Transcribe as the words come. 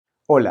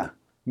Hola,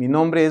 mi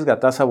nombre es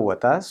Gatás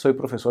Abugatás, soy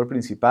profesor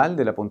principal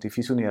de la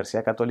Pontificia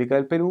Universidad Católica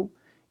del Perú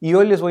y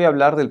hoy les voy a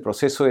hablar del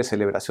proceso de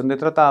celebración de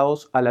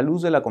tratados a la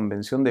luz de la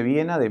Convención de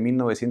Viena de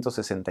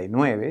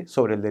 1969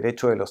 sobre el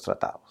derecho de los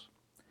tratados.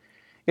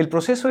 El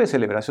proceso de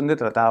celebración de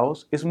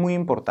tratados es muy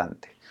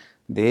importante.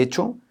 De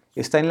hecho,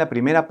 está en la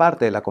primera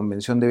parte de la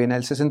Convención de Viena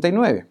del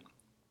 69.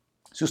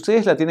 Si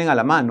ustedes la tienen a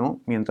la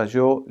mano, mientras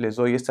yo les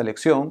doy esta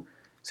lección,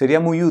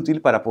 sería muy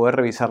útil para poder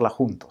revisarla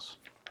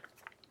juntos.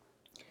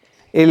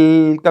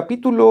 El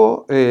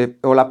capítulo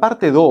o la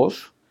parte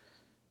 2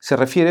 se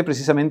refiere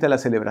precisamente a la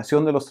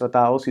celebración de los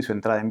tratados y su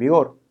entrada en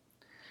vigor.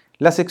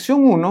 La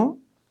sección 1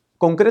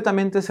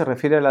 concretamente se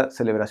refiere a la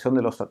celebración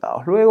de los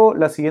tratados. Luego,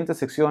 las siguientes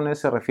secciones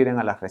se refieren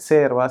a las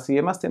reservas y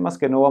demás temas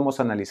que no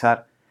vamos a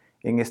analizar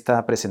en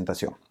esta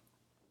presentación.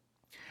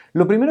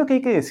 Lo primero que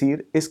hay que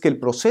decir es que el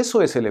proceso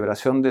de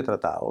celebración de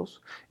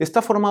tratados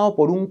está formado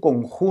por un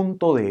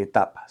conjunto de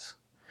etapas.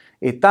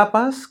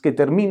 Etapas que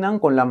terminan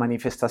con la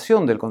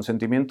manifestación del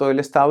consentimiento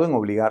del Estado en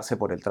obligarse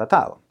por el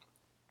tratado.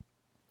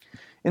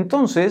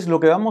 Entonces,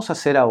 lo que vamos a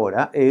hacer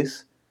ahora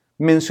es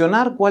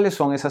mencionar cuáles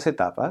son esas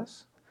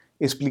etapas,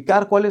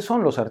 explicar cuáles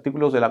son los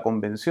artículos de la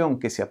Convención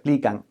que se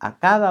aplican a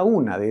cada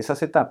una de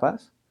esas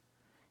etapas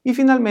y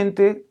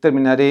finalmente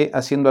terminaré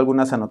haciendo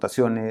algunas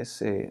anotaciones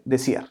de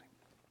cierre.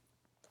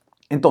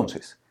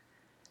 Entonces,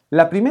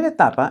 la primera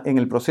etapa en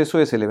el proceso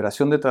de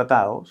celebración de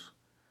tratados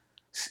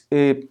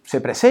se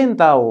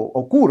presenta o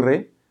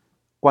ocurre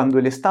cuando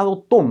el Estado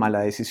toma la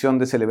decisión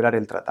de celebrar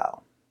el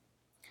tratado.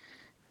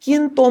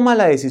 ¿Quién toma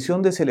la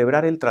decisión de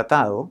celebrar el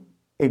tratado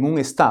en un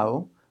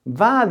Estado?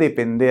 Va a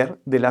depender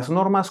de las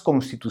normas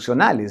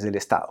constitucionales del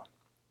Estado.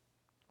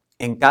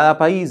 En cada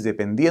país,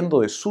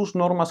 dependiendo de sus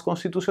normas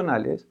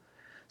constitucionales,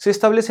 se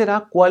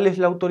establecerá cuál es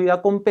la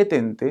autoridad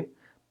competente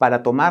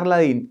para tomar la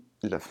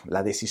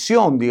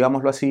decisión,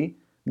 digámoslo así,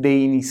 de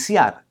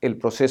iniciar el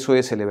proceso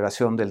de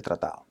celebración del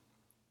tratado.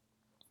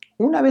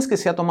 Una vez que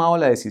se ha tomado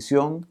la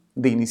decisión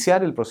de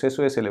iniciar el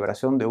proceso de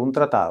celebración de un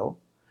tratado,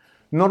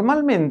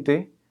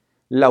 normalmente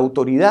la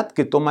autoridad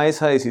que toma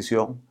esa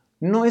decisión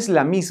no es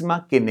la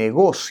misma que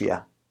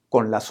negocia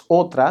con las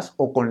otras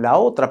o con la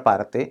otra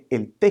parte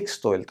el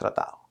texto del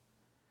tratado.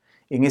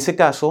 En ese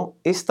caso,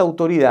 esta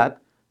autoridad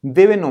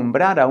debe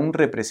nombrar a un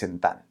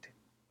representante.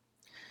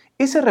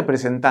 Ese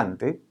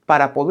representante,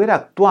 para poder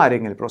actuar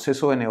en el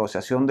proceso de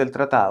negociación del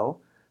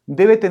tratado,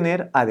 debe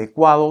tener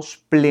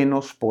adecuados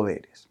plenos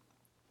poderes.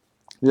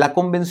 La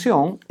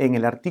Convención, en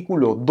el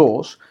artículo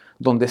 2,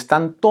 donde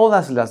están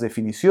todas las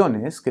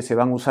definiciones que se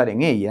van a usar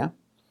en ella,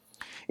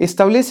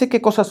 establece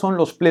qué cosas son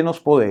los plenos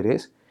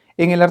poderes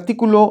en el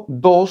artículo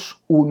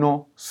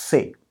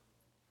 2.1c.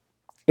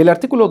 El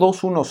artículo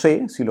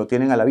 2.1c, si lo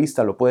tienen a la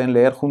vista, lo pueden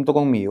leer junto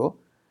conmigo,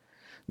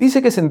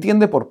 dice que se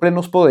entiende por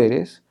plenos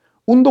poderes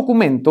un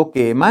documento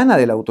que emana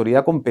de la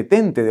autoridad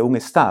competente de un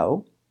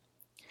Estado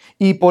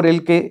y por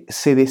el que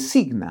se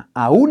designa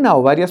a una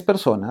o varias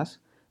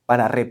personas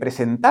para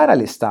representar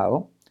al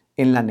Estado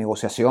en la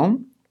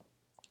negociación,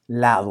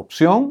 la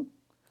adopción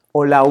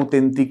o la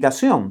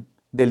autenticación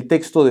del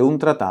texto de un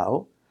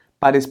tratado,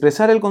 para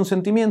expresar el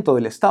consentimiento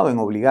del Estado en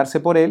obligarse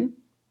por él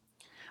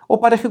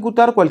o para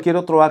ejecutar cualquier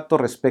otro acto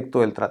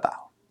respecto del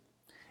tratado.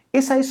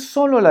 Esa es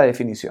solo la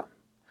definición,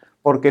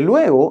 porque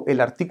luego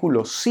el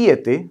artículo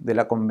 7 de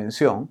la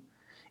Convención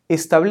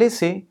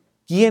establece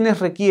quiénes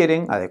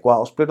requieren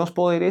adecuados plenos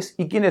poderes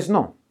y quiénes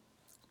no.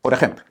 Por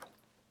ejemplo,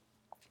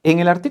 en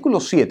el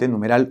artículo 7,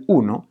 numeral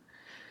 1,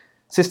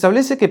 se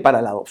establece que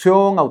para la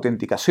adopción,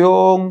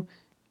 autenticación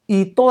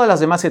y todas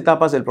las demás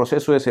etapas del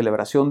proceso de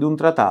celebración de un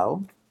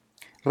tratado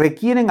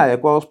requieren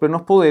adecuados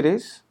plenos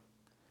poderes,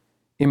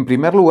 en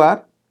primer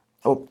lugar,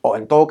 o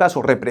en todo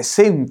caso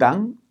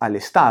representan al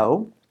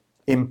Estado,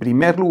 en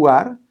primer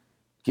lugar,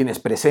 quienes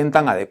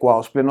presentan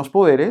adecuados plenos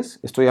poderes,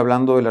 estoy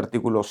hablando del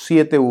artículo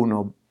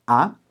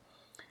 7.1a,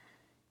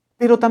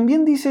 pero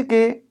también dice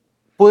que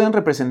pueden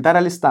representar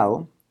al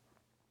Estado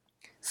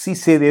si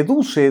se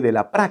deduce de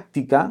la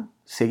práctica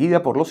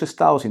seguida por los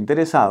estados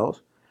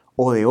interesados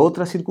o de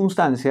otras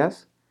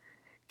circunstancias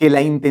que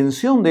la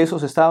intención de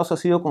esos estados ha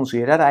sido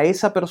considerar a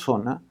esa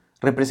persona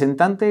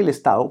representante del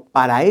Estado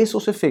para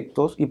esos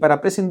efectos y para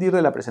prescindir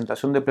de la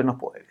presentación de plenos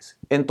poderes.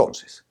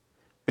 Entonces,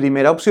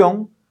 primera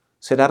opción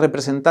será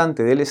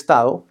representante del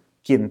Estado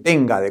quien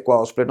tenga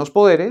adecuados plenos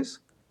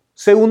poderes.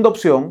 Segunda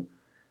opción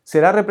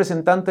será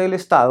representante del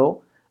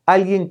Estado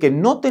alguien que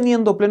no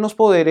teniendo plenos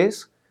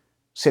poderes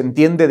se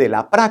entiende de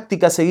la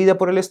práctica seguida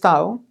por el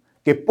Estado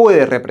que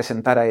puede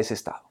representar a ese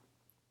Estado.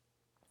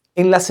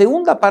 En la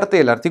segunda parte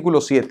del artículo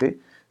 7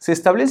 se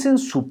establecen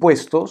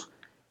supuestos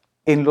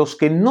en los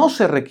que no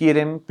se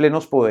requieren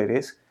plenos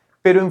poderes,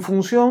 pero en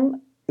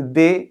función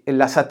de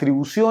las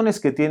atribuciones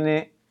que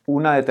tiene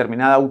una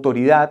determinada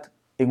autoridad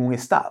en un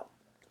Estado.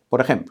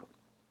 Por ejemplo,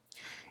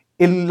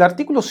 el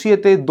artículo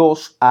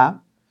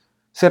 7.2a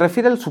se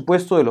refiere al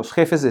supuesto de los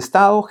jefes de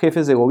Estado,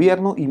 jefes de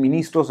gobierno y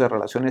ministros de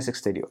Relaciones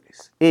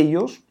Exteriores.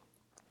 Ellos,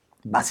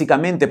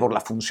 básicamente por la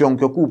función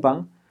que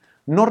ocupan,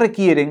 no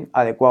requieren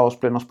adecuados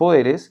plenos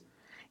poderes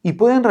y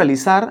pueden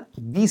realizar,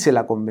 dice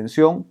la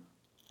Convención,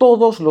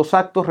 todos los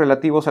actos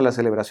relativos a la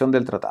celebración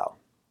del tratado.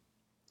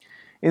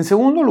 En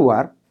segundo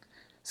lugar,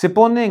 se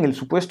pone en el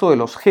supuesto de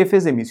los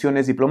jefes de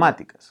misiones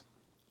diplomáticas.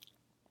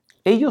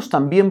 Ellos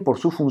también, por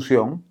su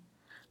función,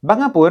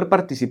 van a poder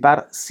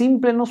participar sin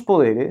plenos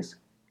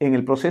poderes en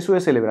el proceso de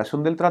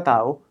celebración del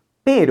tratado,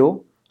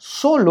 pero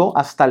solo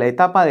hasta la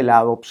etapa de la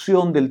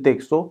adopción del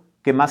texto,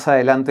 que más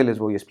adelante les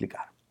voy a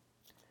explicar.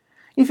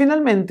 Y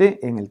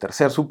finalmente, en el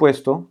tercer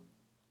supuesto,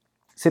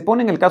 se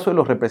pone en el caso de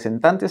los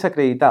representantes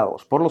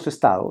acreditados por los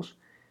estados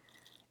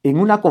en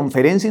una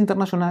conferencia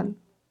internacional,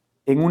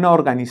 en una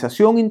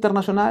organización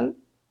internacional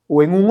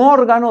o en un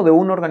órgano de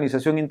una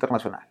organización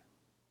internacional.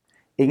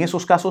 En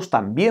esos casos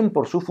también,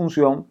 por su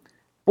función,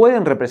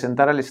 pueden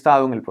representar al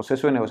Estado en el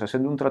proceso de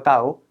negociación de un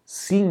tratado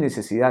sin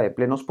necesidad de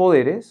plenos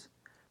poderes,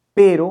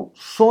 pero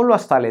solo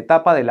hasta la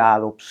etapa de la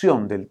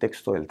adopción del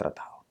texto del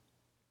tratado.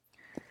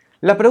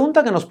 La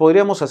pregunta que nos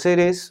podríamos hacer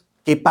es,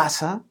 ¿qué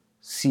pasa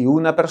si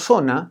una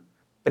persona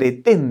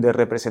pretende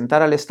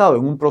representar al Estado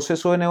en un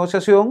proceso de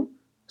negociación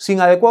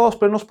sin adecuados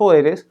plenos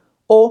poderes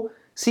o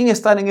sin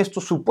estar en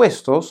estos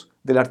supuestos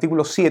del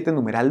artículo 7,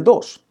 numeral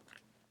 2?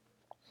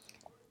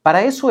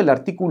 Para eso el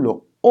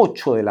artículo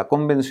 8 de la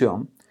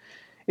Convención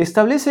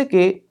establece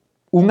que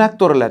un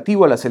acto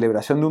relativo a la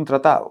celebración de un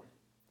tratado,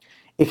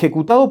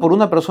 ejecutado por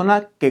una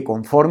persona que,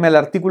 conforme al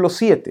artículo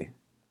 7,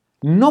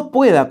 no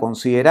pueda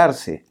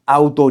considerarse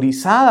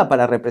autorizada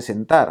para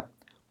representar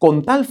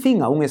con tal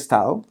fin a un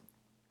Estado,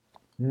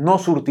 no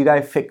surtirá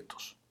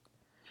efectos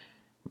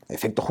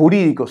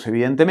jurídicos,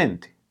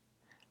 evidentemente,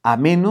 a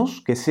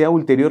menos que sea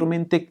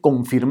ulteriormente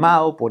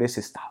confirmado por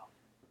ese Estado.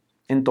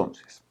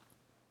 Entonces,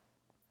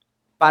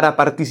 para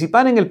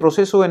participar en el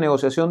proceso de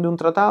negociación de un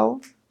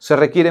tratado, se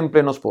requieren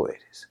plenos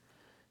poderes.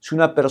 Si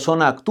una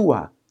persona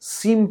actúa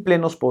sin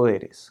plenos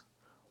poderes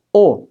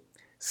o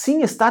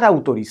sin estar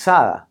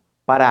autorizada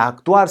para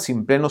actuar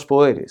sin plenos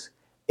poderes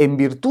en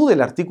virtud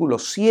del artículo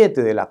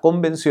 7 de la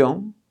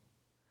Convención,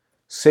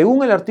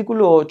 según el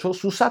artículo 8,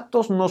 sus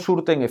actos no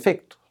surten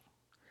efectos.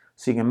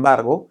 Sin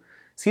embargo,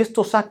 si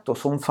estos actos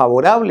son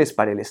favorables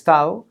para el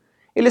Estado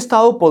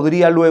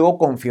podría luego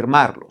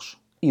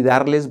confirmarlos y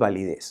darles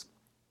validez.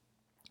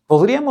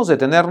 Podríamos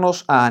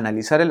detenernos a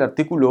analizar el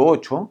artículo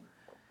 8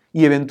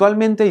 y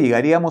eventualmente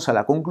llegaríamos a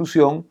la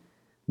conclusión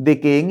de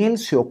que en él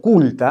se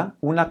oculta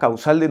una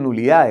causal de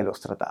nulidad de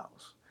los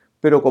tratados.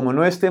 Pero como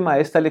no es tema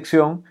de esta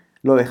lección,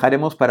 lo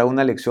dejaremos para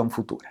una lección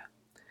futura.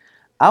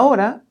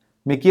 Ahora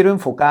me quiero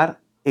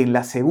enfocar en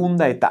la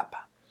segunda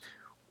etapa.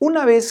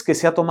 Una vez que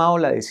se ha tomado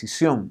la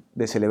decisión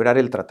de celebrar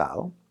el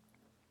tratado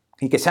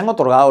y que se han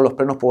otorgado los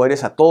plenos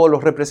poderes a todos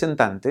los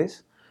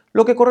representantes,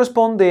 lo que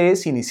corresponde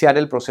es iniciar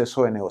el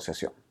proceso de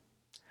negociación.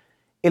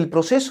 El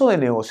proceso de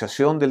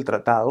negociación del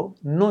tratado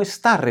no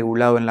está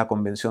regulado en la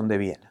Convención de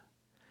Viena.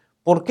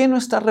 ¿Por qué no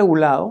está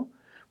regulado?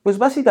 Pues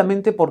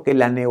básicamente porque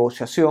la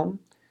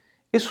negociación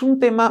es un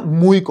tema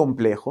muy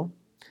complejo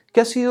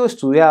que ha sido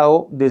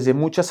estudiado desde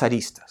muchas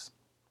aristas.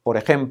 Por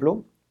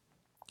ejemplo,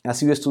 ha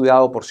sido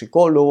estudiado por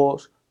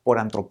psicólogos, por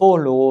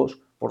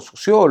antropólogos, por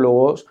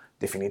sociólogos,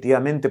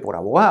 definitivamente por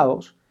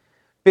abogados,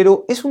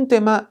 pero es un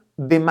tema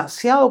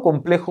demasiado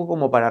complejo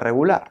como para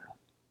regularlo.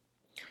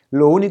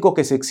 Lo único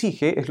que se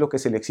exige es lo que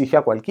se le exige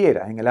a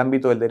cualquiera en el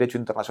ámbito del derecho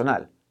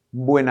internacional: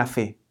 buena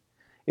fe,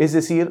 es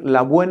decir,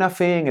 la buena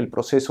fe en el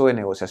proceso de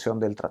negociación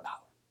del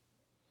tratado.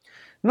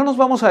 No nos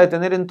vamos a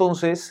detener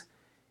entonces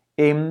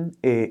en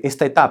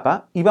esta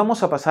etapa y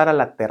vamos a pasar a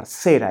la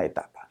tercera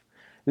etapa.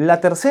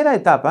 La tercera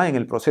etapa en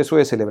el proceso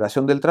de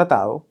celebración del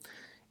tratado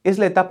es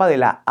la etapa de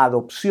la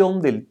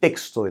adopción del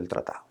texto del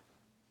tratado.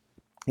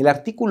 El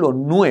artículo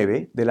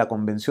 9 de la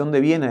Convención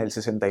de Viena del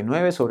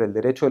 69 sobre el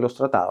derecho de los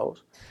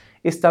tratados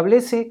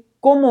establece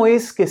cómo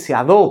es que se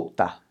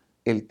adopta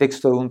el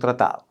texto de un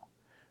tratado,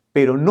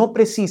 pero no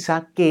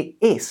precisa qué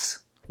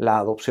es la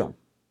adopción.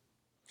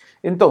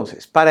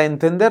 Entonces, para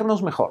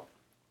entendernos mejor,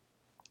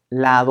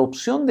 la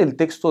adopción del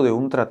texto de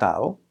un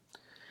tratado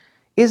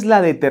es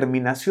la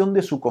determinación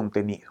de su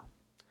contenido.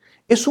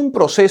 Es un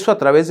proceso a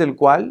través del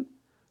cual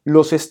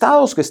los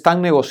estados que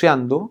están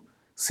negociando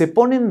se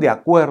ponen de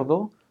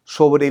acuerdo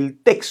sobre el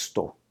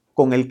texto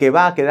con el que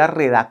va a quedar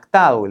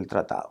redactado el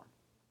tratado.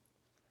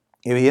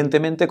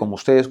 Evidentemente, como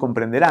ustedes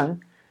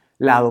comprenderán,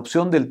 la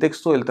adopción del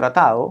texto del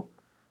tratado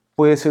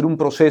puede ser un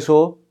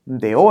proceso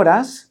de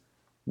horas,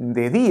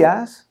 de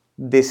días,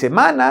 de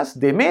semanas,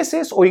 de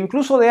meses o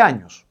incluso de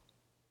años.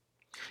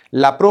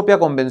 La propia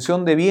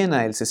Convención de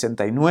Viena del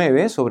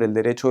 69 sobre el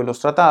derecho de los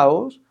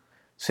tratados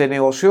se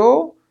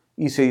negoció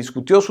y se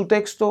discutió su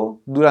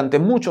texto durante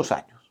muchos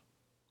años.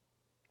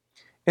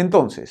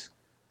 Entonces,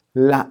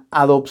 la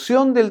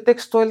adopción del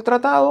texto del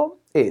tratado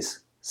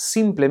es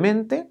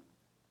simplemente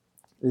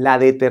la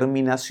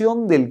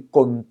determinación del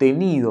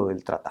contenido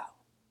del tratado.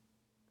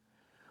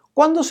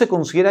 ¿Cuándo se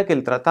considera que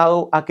el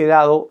tratado ha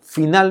quedado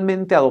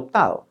finalmente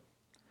adoptado?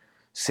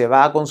 Se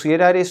va a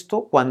considerar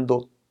esto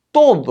cuando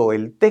todo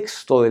el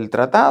texto del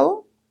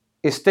tratado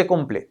esté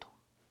completo,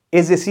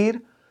 es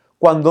decir,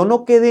 cuando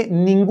no quede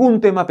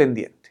ningún tema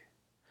pendiente,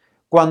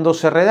 cuando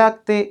se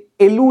redacte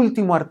el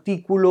último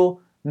artículo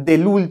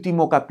del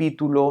último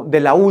capítulo, de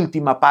la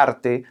última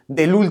parte,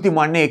 del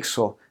último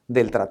anexo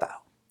del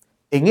tratado.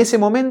 En ese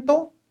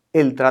momento,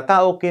 el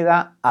tratado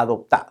queda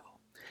adoptado.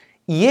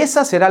 Y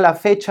esa será la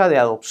fecha de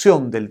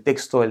adopción del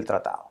texto del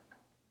tratado.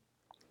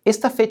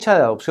 Esta fecha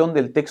de adopción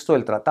del texto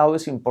del tratado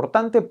es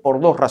importante por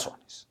dos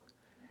razones.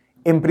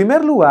 En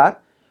primer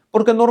lugar,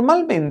 porque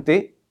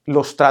normalmente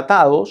los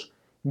tratados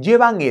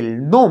llevan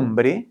el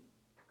nombre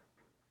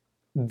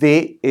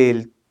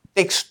del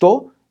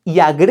texto y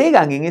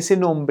agregan en ese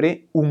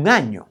nombre un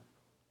año.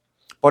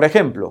 Por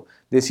ejemplo,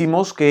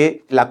 decimos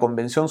que la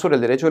Convención sobre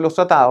el Derecho de los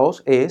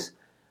Tratados es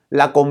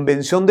la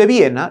Convención de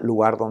Viena,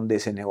 lugar donde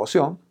se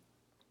negoció,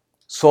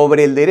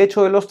 sobre el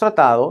derecho de los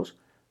tratados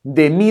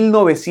de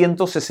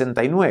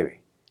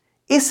 1969.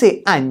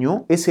 Ese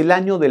año es el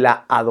año de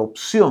la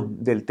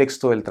adopción del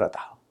texto del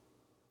tratado.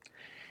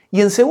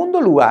 Y en segundo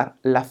lugar,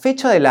 la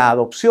fecha de la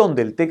adopción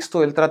del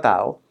texto del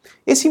tratado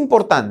es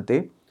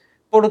importante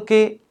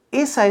porque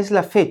esa es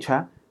la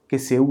fecha que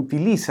se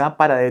utiliza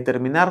para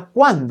determinar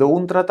cuándo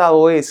un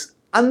tratado es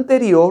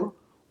anterior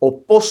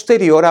o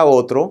posterior a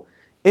otro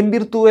en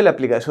virtud de la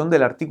aplicación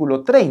del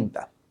artículo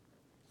 30.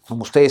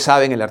 Como ustedes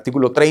saben, el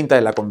artículo 30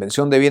 de la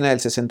Convención de Viena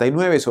del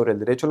 69 sobre el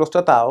derecho a los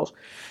tratados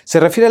se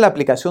refiere a la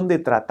aplicación de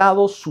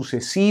tratados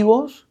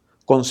sucesivos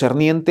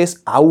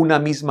concernientes a una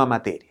misma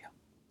materia.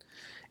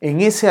 En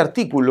ese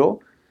artículo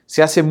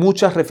se hacen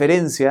muchas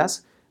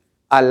referencias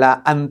a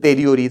la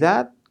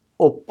anterioridad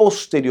o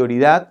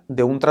posterioridad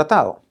de un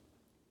tratado.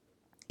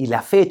 Y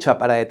la fecha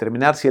para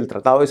determinar si el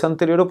tratado es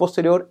anterior o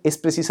posterior es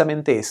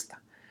precisamente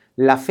esta,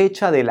 la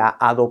fecha de la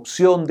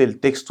adopción del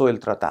texto del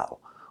tratado.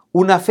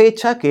 Una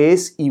fecha que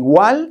es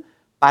igual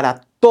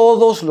para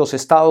todos los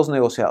estados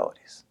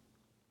negociadores.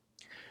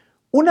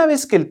 Una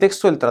vez que el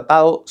texto del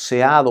tratado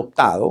se ha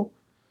adoptado,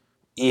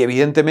 y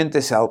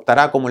evidentemente se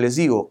adoptará, como les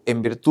digo,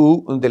 en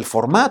virtud del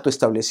formato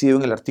establecido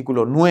en el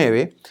artículo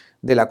 9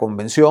 de la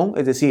Convención,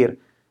 es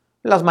decir,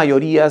 las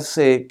mayorías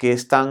que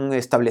están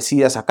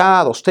establecidas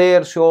acá,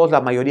 2/3,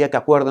 la mayoría que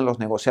acuerdan los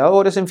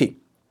negociadores, en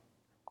fin.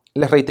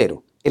 Les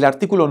reitero, el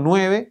artículo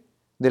 9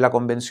 de la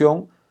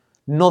Convención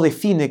no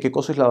define qué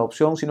cosa es la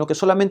adopción, sino que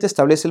solamente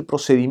establece el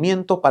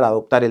procedimiento para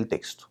adoptar el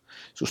texto.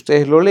 Si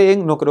ustedes lo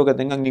leen, no creo que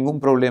tengan ningún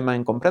problema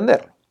en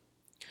comprenderlo.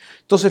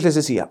 Entonces les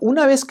decía,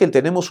 una vez que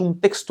tenemos un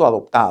texto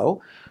adoptado,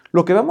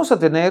 lo que vamos a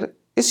tener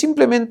es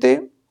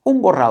simplemente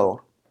un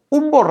borrador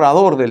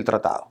del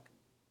tratado.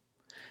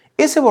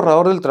 Ese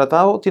borrador del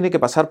tratado tiene que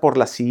pasar por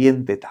la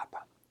siguiente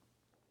etapa,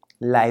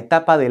 la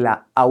etapa de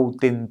la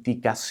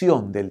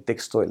autenticación del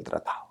texto del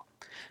tratado.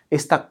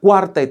 Esta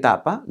cuarta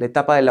etapa, la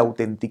etapa de la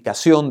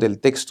autenticación del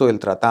texto del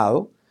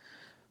tratado,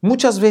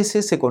 muchas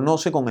veces se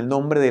conoce con el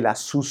nombre de la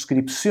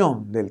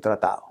suscripción del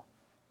tratado.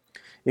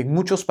 En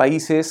muchos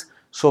países,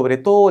 sobre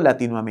todo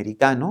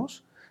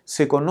latinoamericanos,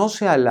 se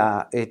conoce a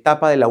la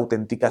etapa de la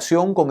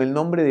autenticación con el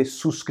nombre de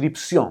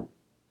suscripción.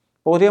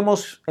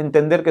 Podríamos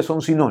entender que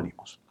son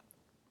sinónimos,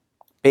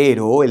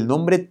 pero el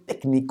nombre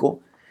técnico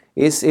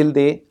es el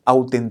de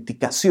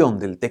autenticación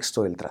del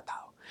texto del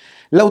tratado.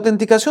 La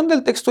autenticación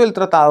del texto del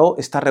tratado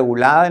está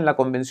regulada en la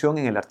Convención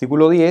en el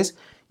artículo 10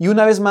 y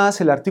una vez más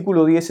el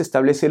artículo 10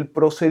 establece el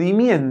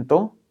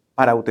procedimiento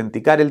para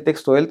autenticar el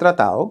texto del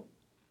tratado,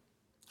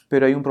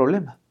 pero hay un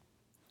problema,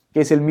 que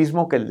es el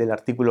mismo que el del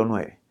artículo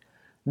 9.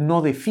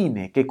 No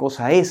define qué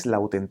cosa es la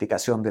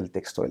autenticación del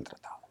texto del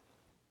tratado.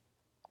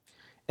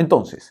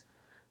 Entonces,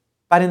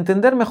 para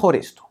entender mejor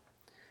esto,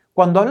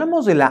 cuando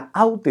hablamos de la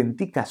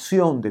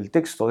autenticación del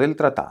texto del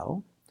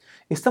tratado,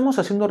 estamos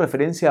haciendo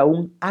referencia a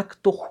un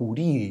acto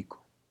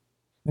jurídico.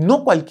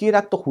 No cualquier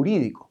acto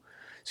jurídico,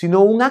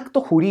 sino un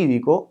acto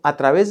jurídico a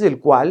través del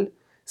cual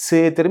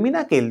se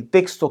determina que el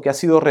texto que ha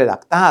sido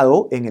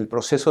redactado en el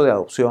proceso de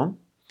adopción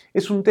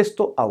es un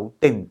texto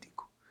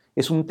auténtico,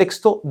 es un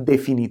texto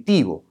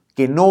definitivo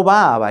que no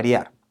va a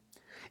variar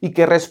y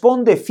que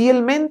responde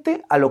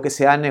fielmente a lo que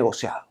se ha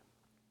negociado.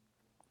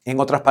 En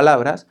otras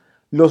palabras,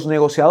 los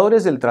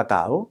negociadores del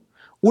tratado,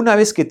 una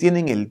vez que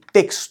tienen el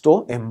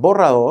texto en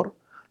borrador,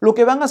 lo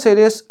que van a hacer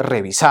es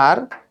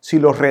revisar si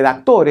los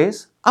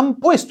redactores han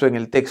puesto en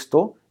el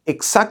texto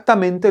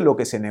exactamente lo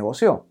que se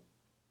negoció.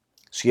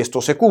 Si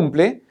esto se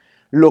cumple,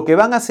 lo que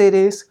van a hacer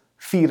es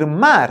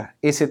firmar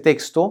ese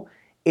texto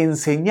en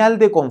señal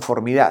de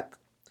conformidad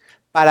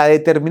para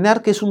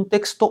determinar que es un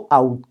texto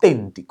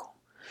auténtico,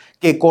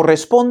 que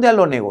corresponde a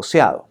lo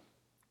negociado.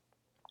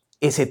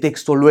 Ese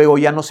texto luego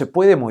ya no se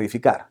puede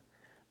modificar.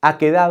 Ha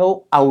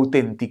quedado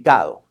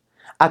autenticado,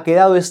 ha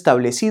quedado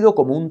establecido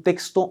como un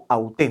texto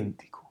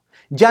auténtico.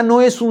 Ya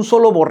no es un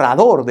solo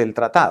borrador del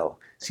tratado,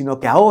 sino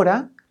que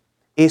ahora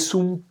es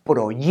un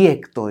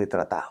proyecto de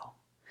tratado.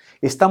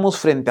 Estamos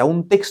frente a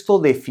un texto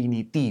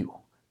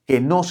definitivo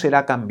que no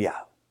será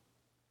cambiado.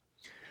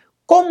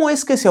 ¿Cómo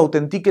es que se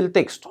autentica el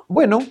texto?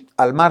 Bueno,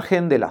 al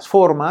margen de las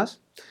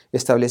formas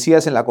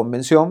establecidas en la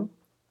Convención,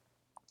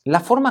 la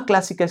forma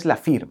clásica es la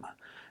firma.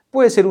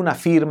 Puede ser una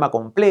firma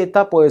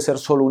completa, puede ser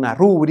solo una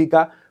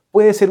rúbrica,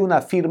 puede ser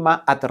una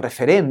firma ad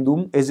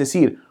referendum, es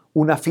decir,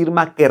 una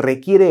firma que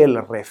requiere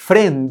el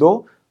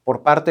refrendo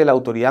por parte de la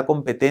autoridad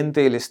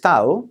competente del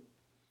Estado,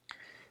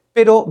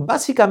 pero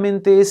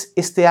básicamente es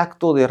este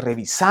acto de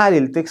revisar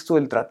el texto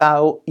del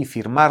tratado y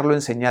firmarlo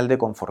en señal de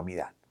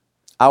conformidad.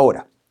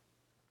 Ahora,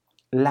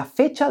 la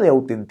fecha de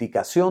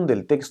autenticación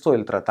del texto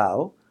del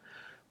tratado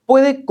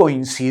puede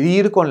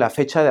coincidir con la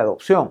fecha de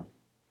adopción.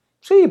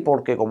 Sí,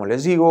 porque como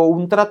les digo,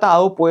 un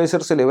tratado puede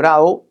ser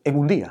celebrado en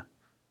un día.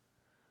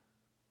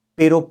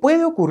 Pero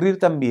puede ocurrir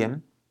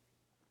también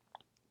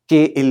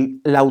que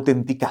la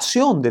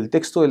autenticación del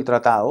texto del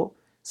tratado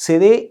se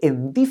dé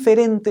en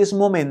diferentes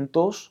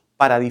momentos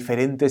para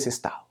diferentes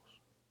estados.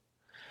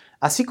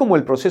 Así como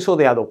el proceso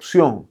de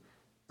adopción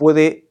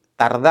puede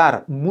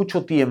tardar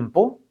mucho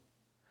tiempo,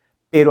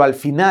 pero al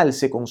final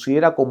se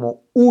considera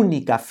como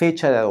única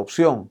fecha de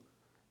adopción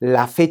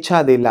la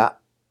fecha de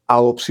la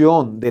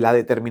adopción, de la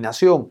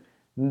determinación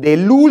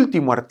del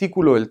último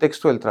artículo del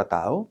texto del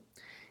tratado,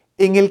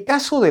 en el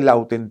caso de la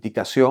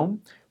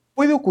autenticación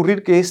puede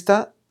ocurrir que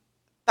ésta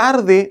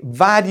tarde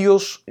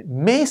varios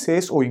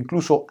meses o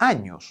incluso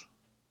años.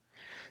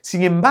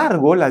 Sin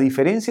embargo, la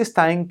diferencia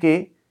está en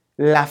que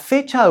la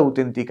fecha de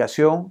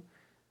autenticación,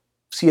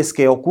 si es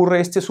que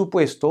ocurre este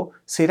supuesto,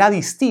 será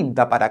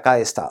distinta para cada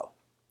estado.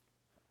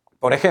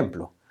 Por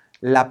ejemplo,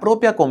 la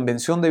propia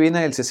Convención de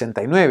Viena del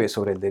 69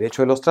 sobre el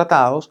derecho de los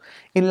tratados,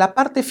 en la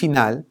parte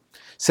final,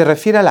 se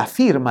refiere a la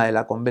firma de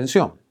la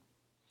Convención.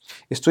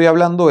 Estoy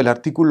hablando del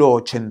artículo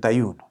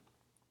 81.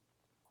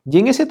 Y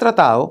en ese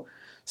tratado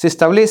se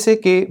establece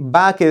que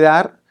va a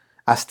quedar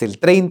hasta el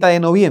 30 de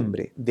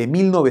noviembre de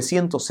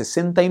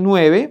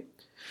 1969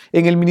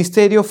 en el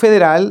Ministerio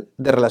Federal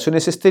de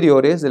Relaciones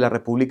Exteriores de la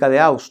República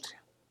de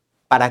Austria.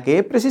 ¿Para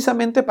qué?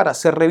 Precisamente para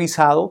ser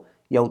revisado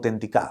y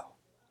autenticado.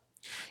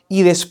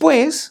 Y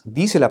después,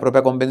 dice la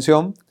propia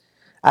convención,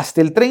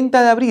 hasta el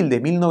 30 de abril de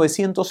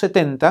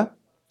 1970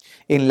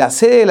 en la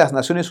sede de las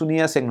Naciones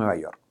Unidas en Nueva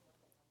York.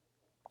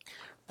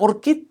 ¿Por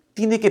qué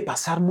tiene que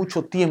pasar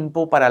mucho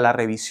tiempo para la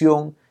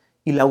revisión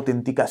y la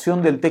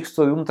autenticación del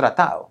texto de un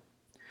tratado?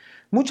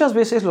 Muchas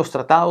veces los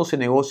tratados se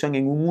negocian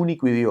en un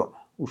único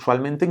idioma,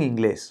 usualmente en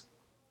inglés.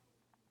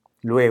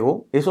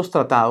 Luego, esos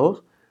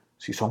tratados,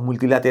 si son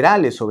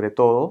multilaterales sobre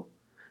todo,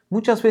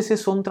 muchas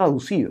veces son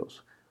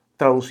traducidos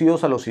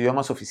a los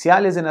idiomas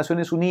oficiales de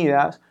Naciones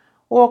Unidas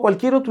o a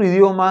cualquier otro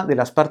idioma de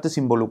las partes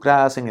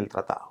involucradas en el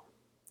tratado.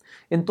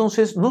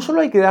 Entonces, no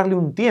solo hay que darle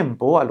un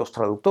tiempo a los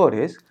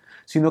traductores,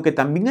 sino que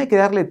también hay que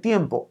darle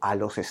tiempo a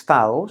los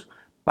estados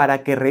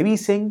para que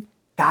revisen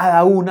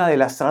cada una de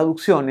las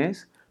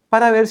traducciones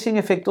para ver si en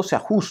efecto se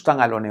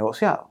ajustan a lo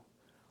negociado.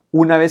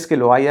 Una vez que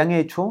lo hayan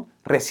hecho,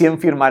 recién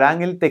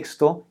firmarán el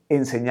texto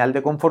en señal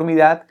de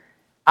conformidad,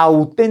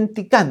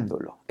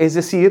 autenticándolo, es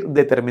decir,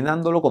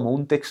 determinándolo como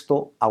un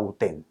texto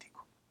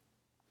auténtico.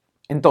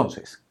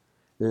 Entonces,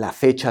 la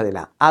fecha de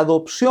la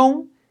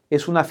adopción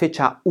es una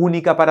fecha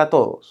única para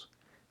todos.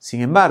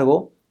 Sin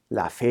embargo,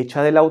 la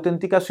fecha de la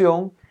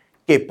autenticación,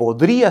 que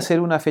podría ser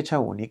una fecha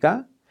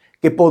única,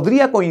 que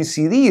podría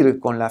coincidir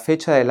con la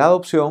fecha de la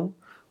adopción,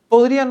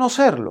 podría no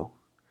serlo.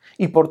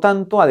 Y por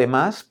tanto,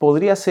 además,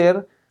 podría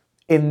ser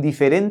en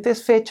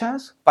diferentes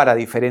fechas para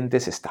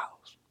diferentes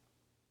estados.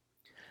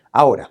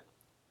 Ahora,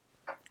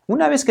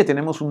 una vez que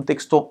tenemos un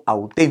texto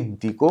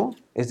auténtico,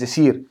 es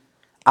decir,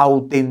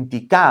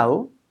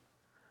 autenticado,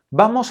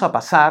 vamos a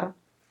pasar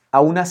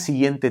a una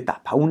siguiente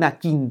etapa, una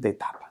quinta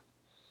etapa.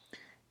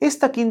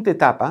 Esta quinta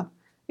etapa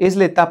es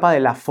la etapa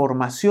de la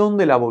formación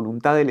de la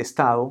voluntad del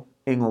Estado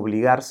en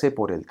obligarse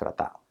por el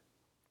tratado.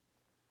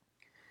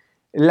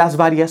 Las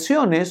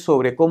variaciones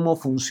sobre cómo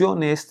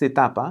funcione esta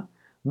etapa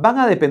van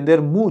a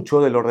depender mucho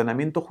del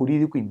ordenamiento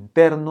jurídico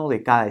interno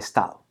de cada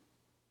Estado.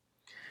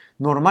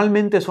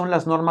 Normalmente son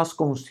las normas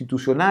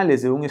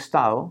constitucionales de un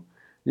Estado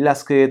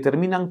las que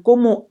determinan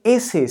cómo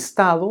ese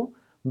Estado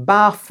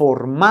va a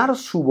formar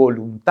su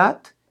voluntad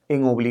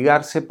en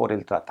obligarse por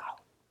el tratado.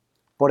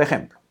 Por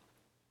ejemplo,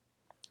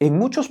 en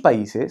muchos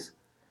países,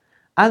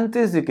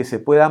 antes de que se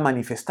pueda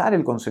manifestar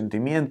el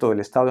consentimiento del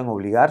Estado en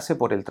obligarse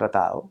por el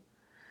tratado,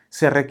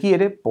 se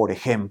requiere, por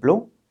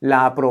ejemplo,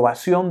 la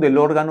aprobación del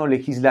órgano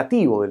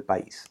legislativo del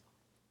país.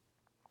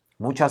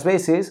 Muchas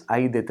veces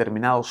hay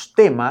determinados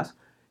temas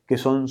que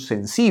son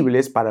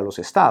sensibles para los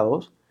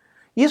estados,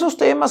 y esos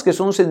temas que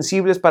son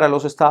sensibles para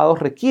los estados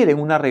requieren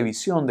una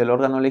revisión del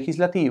órgano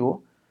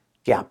legislativo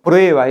que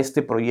aprueba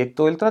este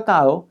proyecto del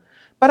tratado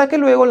para que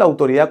luego la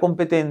autoridad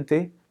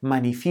competente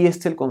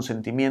manifieste el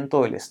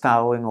consentimiento del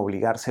Estado en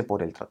obligarse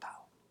por el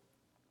tratado.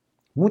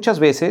 Muchas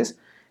veces,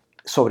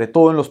 sobre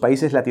todo en los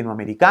países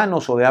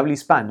latinoamericanos o de habla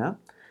hispana,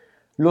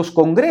 los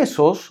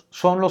congresos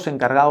son los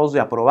encargados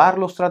de aprobar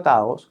los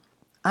tratados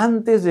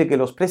antes de que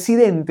los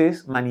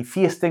presidentes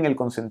manifiesten el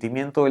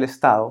consentimiento del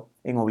Estado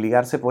en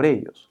obligarse por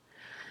ellos.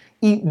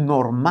 Y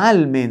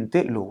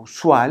normalmente lo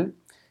usual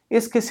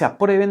es que se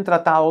aprueben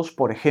tratados,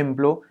 por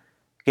ejemplo,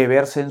 que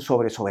versen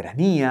sobre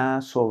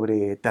soberanía,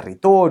 sobre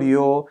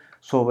territorio,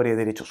 sobre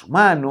derechos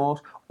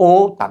humanos,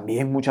 o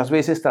también muchas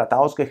veces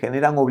tratados que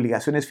generan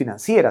obligaciones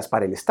financieras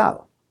para el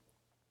Estado.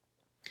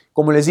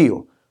 Como les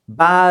digo,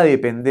 va a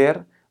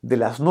depender de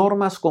las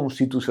normas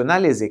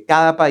constitucionales de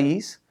cada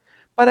país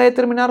para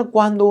determinar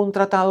cuándo un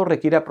tratado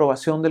requiere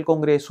aprobación del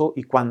Congreso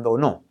y cuándo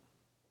no.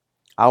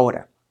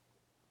 Ahora,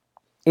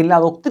 en la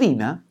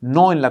doctrina,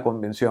 no en la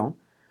Convención,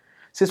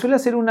 se suele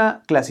hacer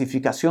una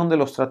clasificación de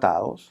los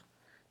tratados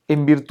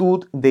en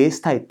virtud de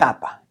esta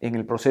etapa en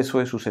el proceso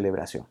de su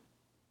celebración.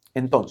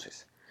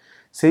 Entonces,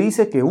 se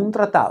dice que un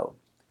tratado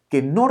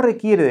que no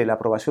requiere de la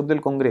aprobación del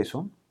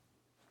Congreso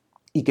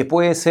y que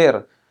puede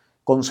ser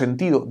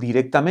consentido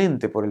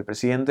directamente por el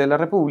presidente de la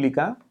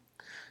República,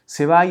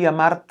 se va a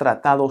llamar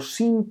tratado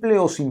simple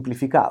o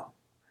simplificado,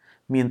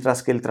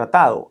 mientras que el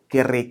tratado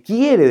que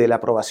requiere de la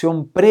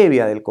aprobación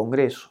previa del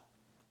Congreso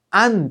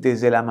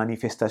antes de la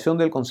manifestación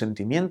del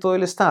consentimiento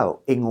del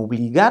Estado en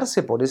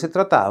obligarse por ese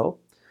tratado,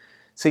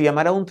 se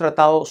llamará un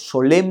tratado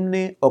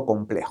solemne o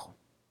complejo.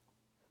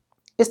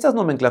 Estas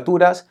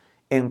nomenclaturas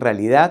en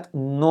realidad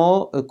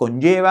no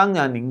conllevan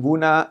a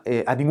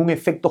ningún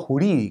efecto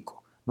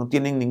jurídico, no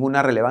tienen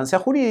ninguna relevancia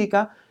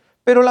jurídica,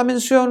 pero la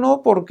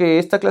menciono porque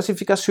esta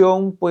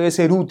clasificación puede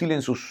ser útil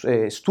en sus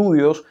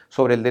estudios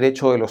sobre el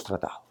derecho de los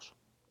tratados.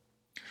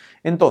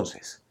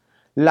 Entonces,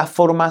 la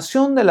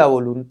formación de la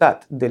voluntad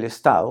del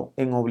Estado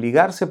en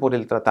obligarse por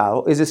el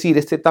tratado, es decir,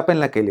 esta etapa en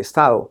la que el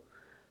Estado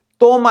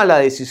toma la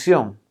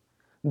decisión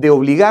de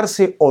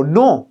obligarse o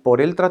no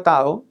por el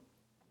tratado,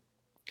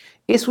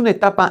 es una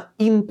etapa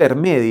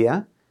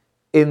intermedia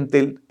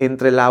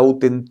entre la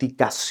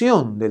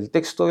autenticación del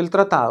texto del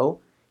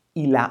tratado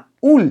y la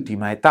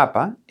última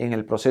etapa en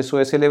el proceso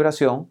de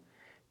celebración,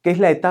 que es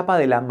la etapa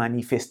de la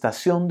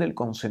manifestación del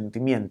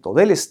consentimiento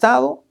del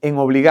Estado en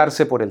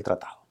obligarse por el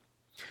tratado.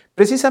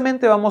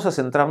 Precisamente vamos a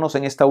centrarnos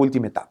en esta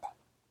última etapa.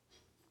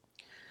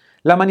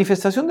 La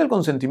manifestación del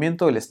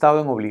consentimiento del Estado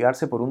en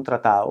obligarse por un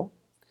tratado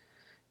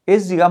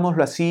es,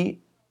 digámoslo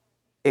así,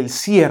 el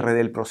cierre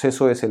del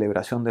proceso de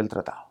celebración del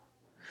tratado.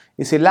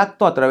 Es el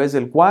acto a través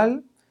del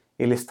cual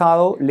el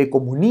Estado le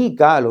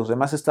comunica a los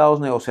demás estados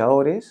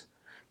negociadores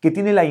que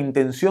tiene la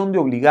intención de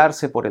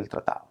obligarse por el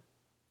tratado.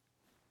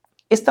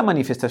 Esta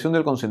manifestación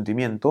del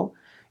consentimiento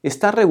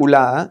está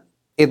regulada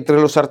entre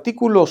los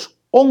artículos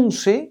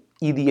 11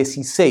 y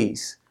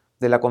 16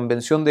 de la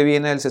Convención de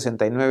Viena del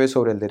 69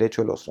 sobre el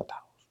derecho de los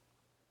tratados.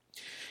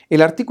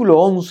 El artículo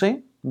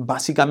 11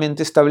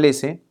 básicamente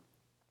establece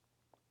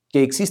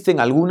que existen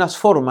algunas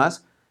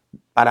formas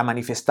para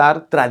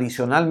manifestar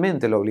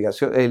tradicionalmente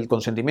el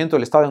consentimiento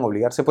del Estado en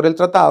obligarse por el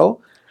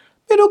tratado,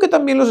 pero que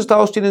también los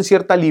estados tienen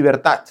cierta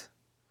libertad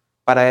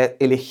para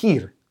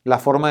elegir la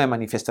forma de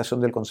manifestación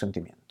del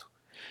consentimiento.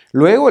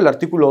 Luego, el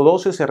artículo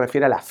 12 se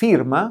refiere a la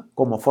firma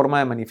como forma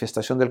de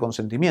manifestación del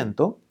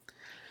consentimiento.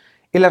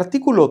 El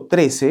artículo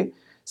 13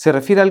 se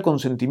refiere al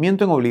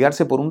consentimiento en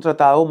obligarse por un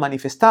tratado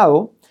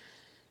manifestado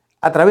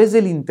a través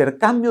del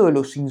intercambio de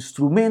los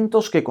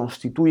instrumentos que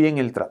constituyen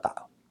el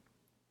tratado.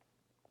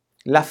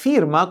 La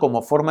firma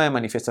como forma de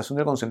manifestación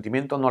del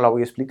consentimiento no la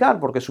voy a explicar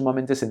porque es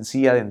sumamente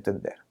sencilla de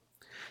entender.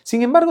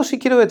 Sin embargo, sí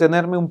quiero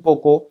detenerme un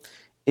poco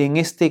en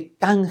este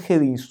canje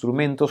de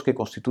instrumentos que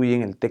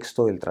constituyen el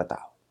texto del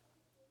tratado.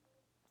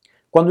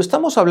 Cuando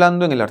estamos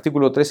hablando en el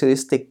artículo 13 de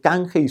este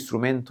canje de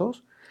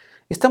instrumentos,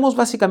 estamos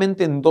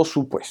básicamente en dos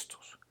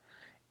supuestos.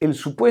 El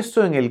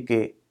supuesto en el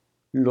que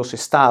los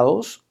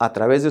estados, a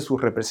través de sus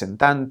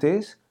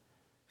representantes,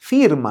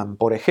 firman,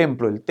 por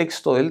ejemplo, el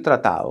texto del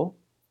tratado,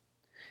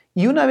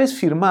 y una vez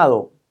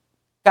firmado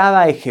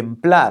cada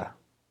ejemplar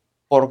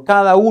por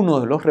cada uno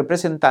de los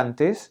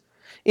representantes,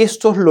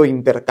 estos lo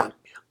intercambian.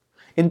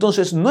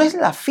 Entonces, no es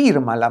la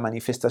firma la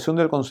manifestación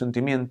del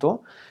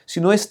consentimiento,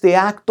 sino este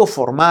acto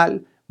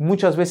formal,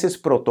 muchas veces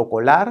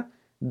protocolar,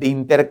 de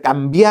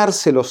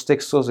intercambiarse los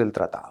textos del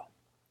tratado.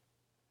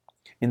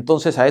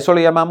 Entonces, a eso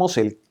le llamamos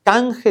el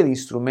canje de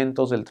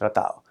instrumentos del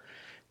tratado.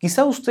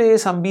 Quizá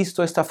ustedes han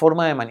visto esta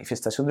forma de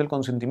manifestación del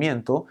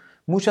consentimiento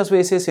muchas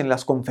veces en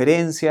las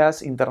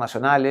conferencias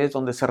internacionales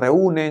donde se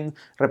reúnen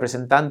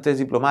representantes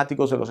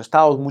diplomáticos de los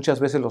estados, muchas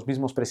veces los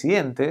mismos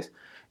presidentes.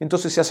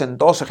 Entonces se hacen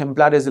 2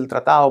 ejemplares del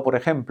tratado, por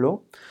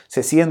ejemplo,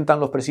 se sientan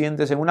los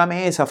presidentes en una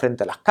mesa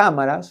frente a las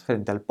cámaras,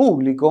 frente al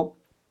público,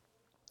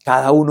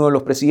 cada uno de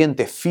los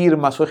presidentes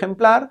firma su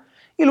ejemplar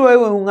y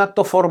luego en un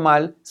acto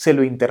formal se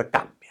lo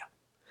intercambia.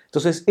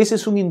 Entonces, ese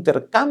es un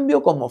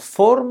intercambio como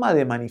forma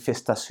de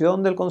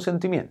manifestación del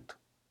consentimiento.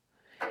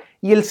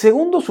 Y el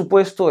segundo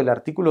supuesto del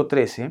artículo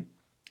 13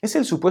 es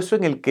el supuesto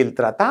en el que el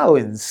tratado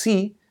en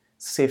sí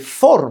se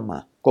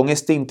forma con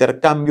este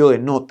intercambio de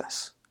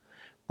notas.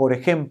 Por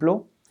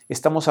ejemplo,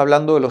 estamos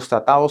hablando de los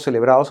tratados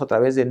celebrados a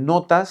través de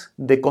notas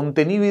de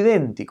contenido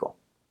idéntico,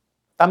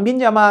 también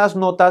llamadas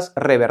notas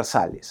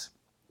reversales.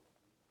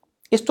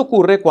 Esto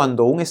ocurre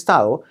cuando un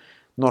estado,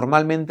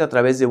 normalmente a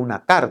través de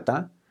una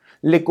carta,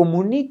 le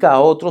comunica a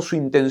otro su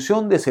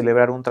intención de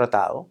celebrar un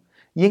tratado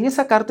y en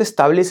esa carta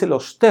establece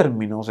los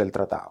términos del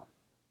tratado.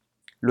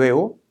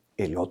 Luego,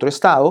 el otro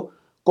estado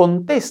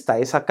contesta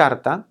esa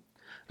carta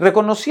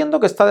reconociendo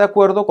que está de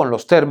acuerdo con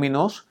los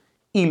términos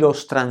y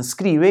los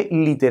transcribe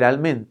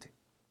literalmente.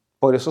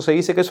 Por eso se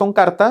dice que son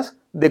cartas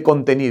de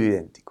contenido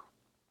idéntico.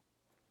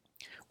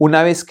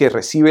 Una vez que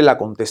recibe la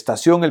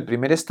contestación el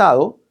primer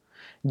estado,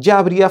 ya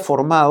habría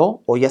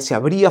formado o ya se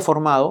habría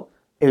formado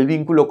el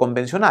vínculo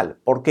convencional.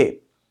 ¿Por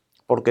qué?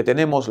 Porque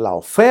tenemos la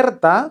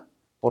oferta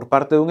por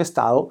parte de un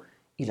Estado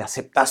y la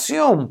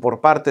aceptación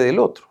por parte del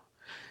otro.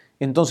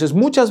 Entonces,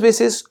 muchas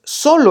veces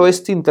solo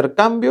este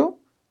intercambio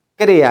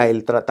crea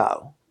el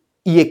tratado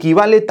y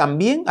equivale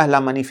también a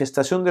la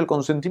manifestación del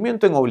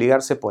consentimiento en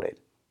obligarse por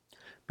él.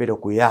 Pero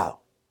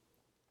cuidado,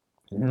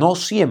 no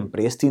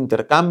siempre este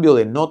intercambio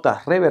de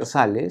notas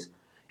reversales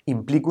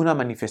implica una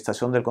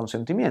manifestación del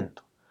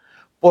consentimiento,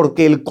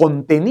 porque el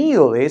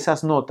contenido de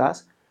esas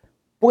notas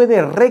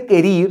puede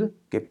requerir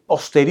que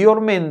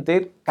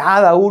posteriormente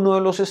cada uno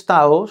de los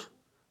estados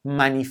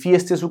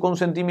manifieste su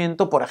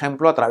consentimiento, por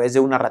ejemplo, a través de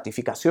una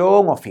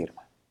ratificación o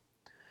firma.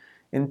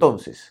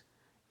 Entonces,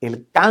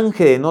 el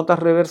canje de notas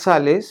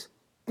reversales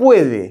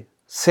puede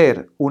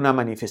ser una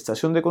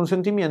manifestación de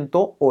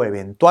consentimiento o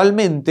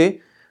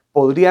eventualmente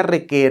podría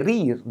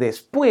requerir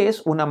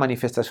después una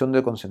manifestación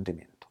de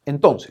consentimiento.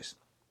 Entonces,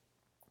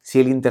 si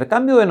el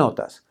intercambio de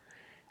notas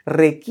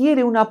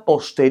requiere una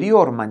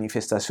posterior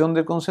manifestación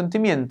de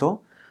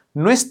consentimiento,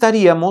 no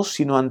estaríamos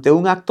sino ante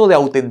un acto de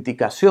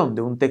autenticación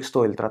de un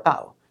texto del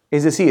tratado.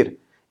 Es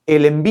decir,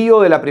 el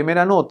envío de la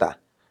primera nota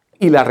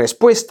y la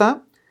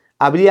respuesta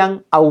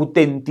habrían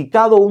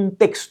autenticado un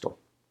texto.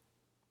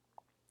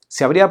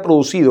 Se habría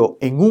producido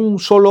en un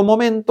solo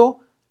momento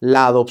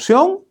la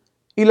adopción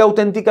y la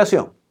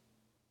autenticación,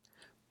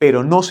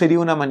 pero no sería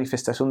una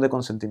manifestación de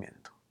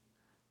consentimiento.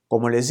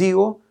 Como les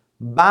digo,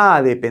 va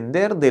a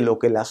depender de lo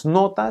que las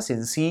notas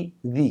en sí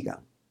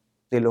digan,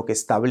 de lo que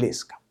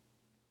establezcan.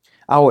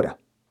 Ahora,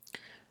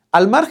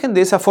 al margen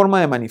de esa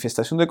forma de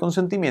manifestación de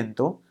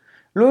consentimiento,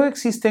 luego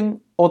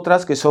existen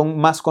otras que son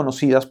más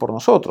conocidas por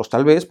nosotros,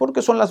 tal vez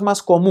porque son las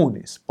más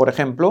comunes. Por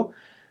ejemplo,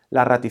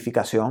 la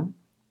ratificación,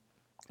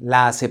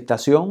 la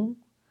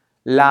aceptación,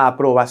 la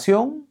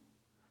aprobación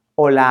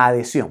o la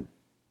adhesión.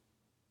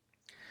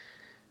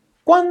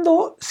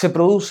 ¿Cuándo se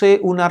produce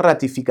una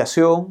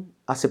ratificación,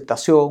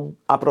 aceptación,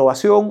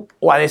 aprobación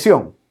o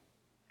adhesión?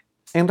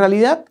 En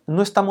realidad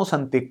no estamos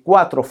ante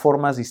 4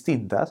 formas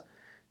distintas,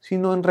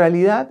 sino en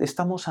realidad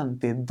estamos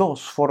ante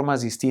 2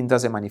 formas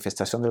distintas de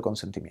manifestación del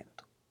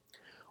consentimiento.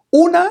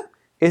 Una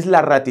es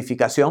la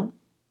ratificación,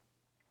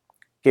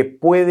 que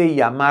puede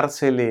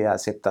llamársele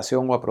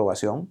aceptación o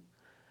aprobación,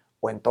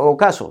 o en todo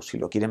caso, si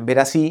lo quieren ver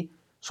así,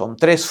 son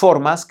 3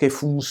 formas que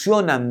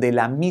funcionan de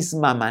la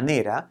misma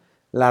manera,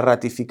 la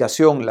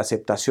ratificación, la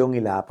aceptación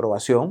y la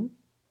aprobación,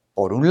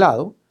 por un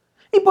lado,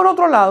 y por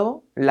otro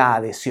lado, la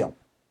adhesión.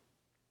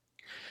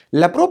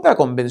 La propia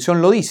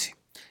Convención lo dice.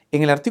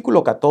 En el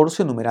artículo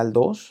 14, numeral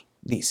 2,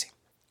 dice: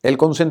 el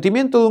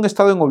consentimiento de un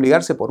Estado en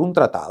obligarse por un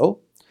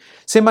tratado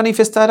se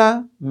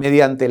manifestará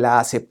mediante la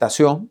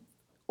aceptación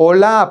o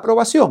la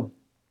aprobación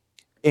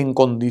en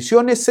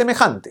condiciones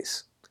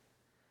semejantes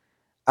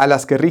a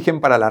las que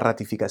rigen para la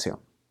ratificación.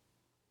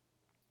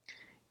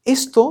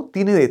 Esto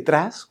tiene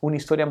detrás una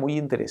historia muy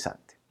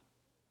interesante.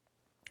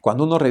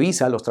 Cuando uno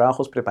revisa los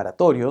trabajos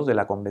preparatorios de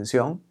la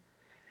Convención,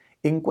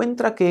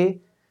 encuentra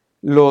que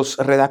los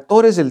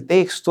redactores del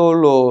texto,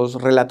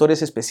 los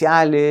relatores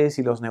especiales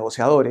y los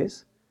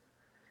negociadores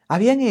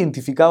habían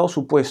identificado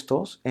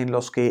supuestos en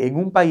los que en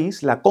un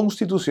país la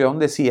Constitución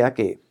decía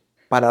que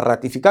para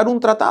ratificar un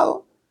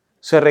tratado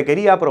se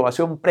requería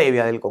aprobación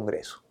previa del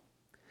Congreso.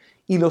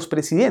 Y los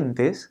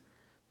presidentes,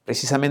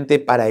 precisamente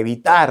para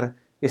evitar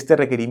este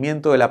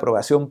requerimiento de la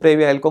aprobación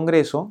previa del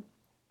Congreso,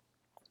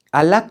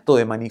 al acto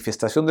de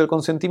manifestación del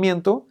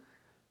consentimiento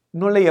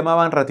no le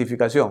llamaban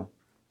ratificación,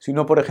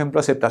 sino por ejemplo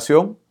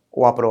aceptación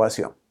o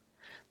aprobación.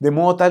 De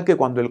modo tal que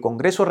cuando el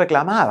Congreso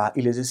reclamaba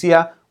y les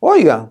decía: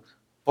 oigan,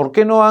 ¿por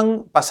qué no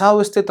han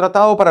pasado este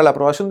tratado para la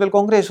aprobación del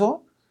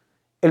Congreso?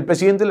 El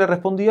presidente le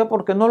respondía: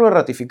 porque no lo he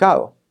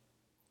ratificado.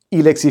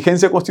 Y la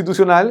exigencia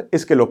constitucional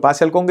es que lo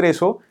pase al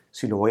Congreso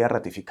si lo voy a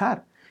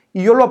ratificar.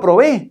 Y yo lo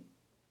aprobé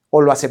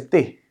o lo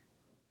acepté.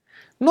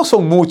 No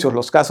son muchos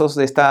los casos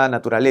de esta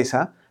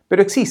naturaleza,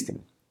 pero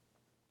existen.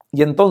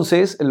 Y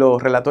entonces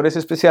los relatores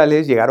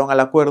especiales llegaron al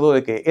acuerdo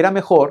de que era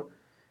mejor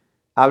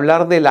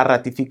hablar de la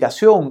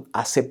ratificación,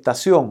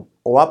 aceptación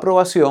o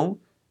aprobación,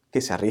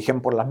 que se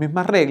rigen por las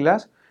mismas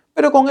reglas,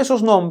 pero con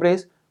esos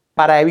nombres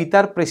para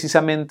evitar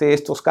precisamente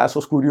estos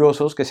casos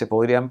curiosos que se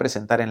podrían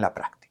presentar en la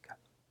práctica.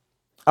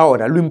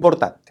 Ahora, lo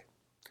importante.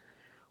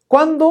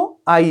 ¿Cuándo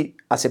hay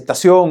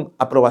aceptación,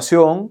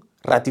 aprobación,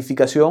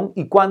 ratificación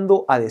y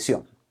cuándo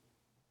adhesión?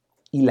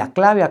 Y la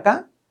clave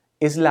acá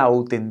es la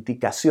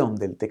autenticación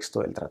del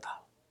texto del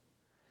tratado.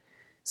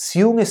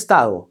 Si un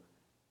Estado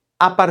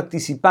ha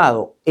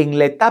participado en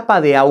la etapa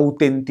de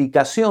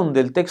autenticación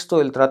del texto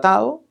del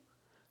tratado,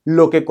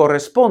 lo que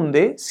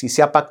corresponde, si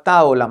se ha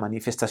pactado la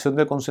manifestación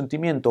del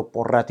consentimiento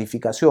por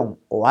ratificación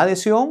o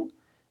adhesión,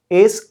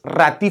 es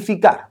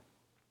ratificar.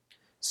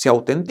 Si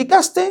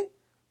autenticaste,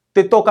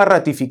 te toca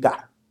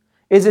ratificar.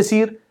 Es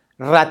decir,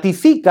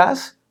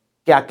 ratificas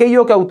que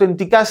aquello que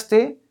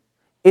autenticaste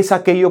es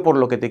aquello por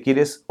lo que te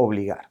quieres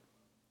obligar.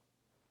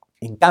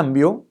 En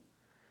cambio,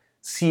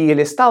 si el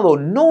Estado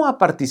no ha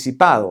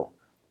participado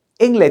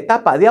en la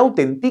etapa de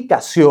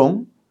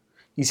autenticación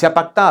y se ha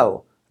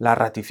pactado la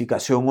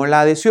ratificación o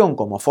la adhesión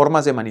como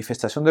formas de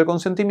manifestación del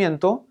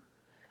consentimiento,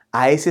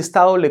 a ese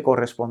Estado le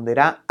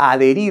corresponderá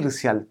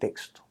adherirse al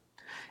texto.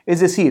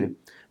 Es decir,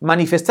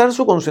 manifestar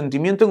su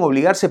consentimiento en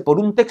obligarse por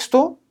un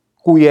texto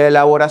cuya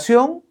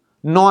elaboración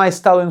no ha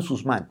estado en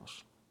sus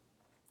manos,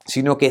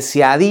 sino que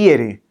se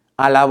adhiere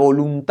a la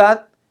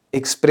voluntad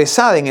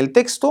expresada en el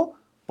texto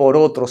por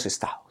otros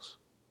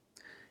estados.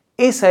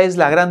 Esa es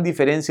la gran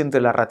diferencia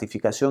entre la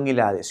ratificación y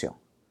la adhesión.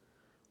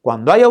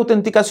 Cuando hay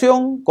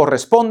autenticación,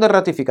 corresponde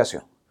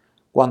ratificación.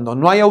 Cuando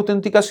no hay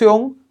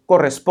autenticación,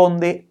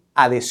 corresponde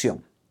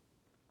adhesión.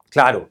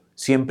 Claro,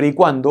 siempre y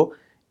cuando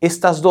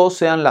estas dos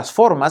sean las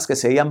formas que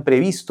se hayan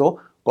previsto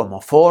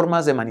como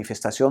formas de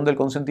manifestación del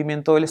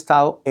consentimiento del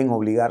Estado en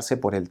obligarse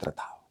por el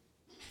tratado.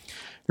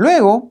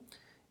 Luego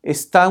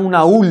está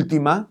una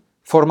última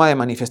forma de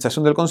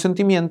manifestación del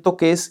consentimiento,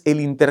 que es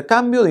el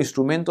intercambio de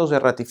instrumentos de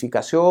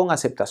ratificación,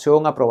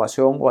 aceptación,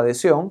 aprobación o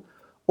adhesión,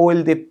 o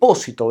el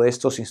depósito de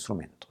estos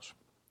instrumentos.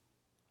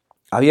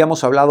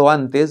 Habíamos hablado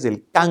antes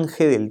del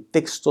canje del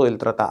texto del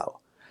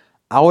tratado.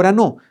 Ahora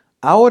no.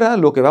 Ahora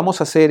lo que vamos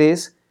a hacer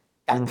es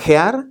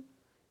canjear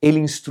el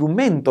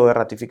instrumento de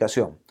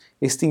ratificación.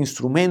 Este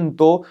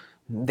instrumento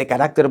de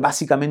carácter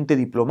básicamente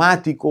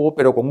diplomático,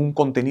 pero con un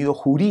contenido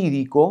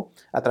jurídico,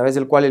 a través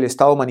del cual el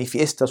Estado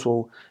manifiesta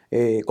su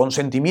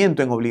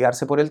consentimiento en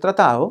obligarse por el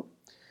tratado,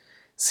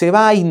 se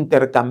va a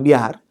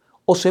intercambiar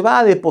o se va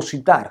a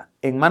depositar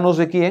en manos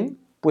de ¿quién?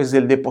 Pues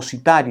del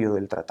depositario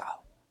del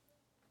tratado.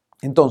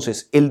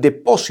 Entonces, el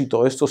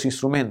depósito de estos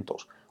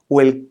instrumentos o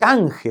el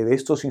canje de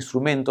estos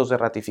instrumentos de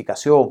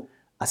ratificación,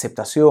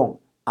 aceptación,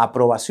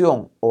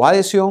 aprobación o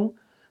adhesión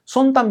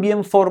son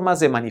también formas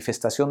de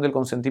manifestación del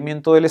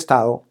consentimiento del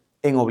Estado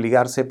en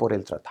obligarse por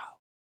el tratado.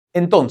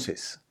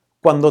 Entonces,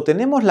 cuando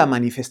tenemos la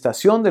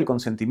manifestación del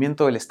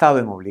consentimiento del Estado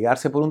en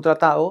obligarse por un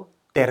tratado,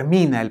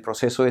 termina el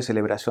proceso de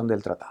celebración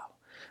del tratado.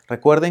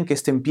 Recuerden que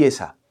este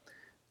empieza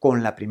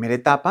con la primera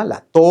etapa,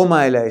 la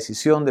toma de la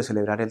decisión de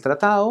celebrar el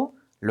tratado,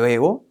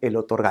 luego el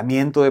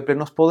otorgamiento de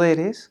plenos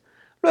poderes,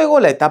 luego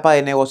la etapa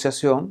de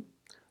negociación,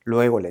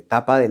 luego la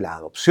etapa de la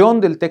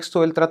adopción del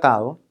texto del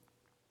tratado,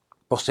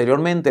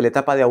 posteriormente la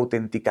etapa de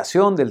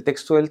autenticación del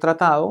texto del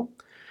tratado,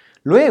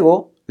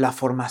 luego la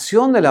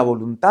formación de la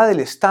voluntad del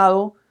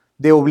Estado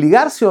de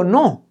obligarse o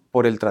no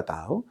por el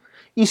tratado,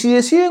 y si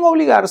deciden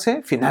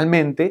obligarse,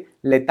 finalmente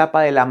la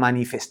etapa de la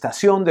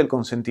manifestación del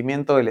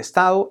consentimiento del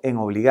Estado en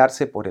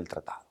obligarse por el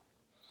tratado.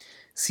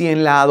 Si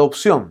en la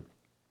adopción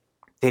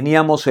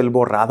teníamos el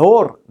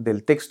borrador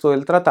del texto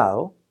del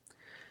tratado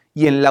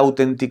y en la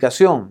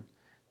autenticación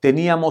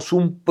teníamos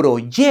un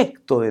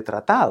proyecto de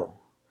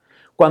tratado,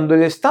 cuando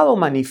el Estado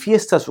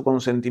manifiesta su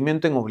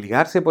consentimiento en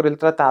obligarse por el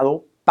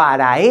tratado,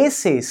 para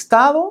ese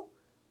Estado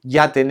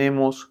ya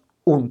tenemos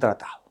un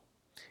tratado.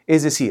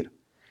 Es decir,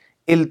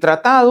 el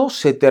tratado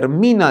se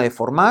termina de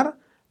formar,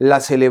 la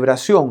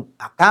celebración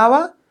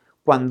acaba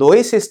cuando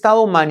ese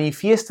Estado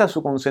manifiesta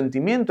su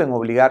consentimiento en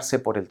obligarse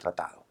por el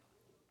tratado.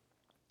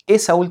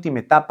 Esa última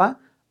etapa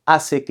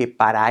hace que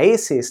para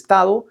ese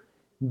Estado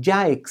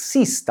ya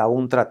exista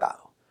un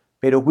tratado.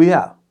 Pero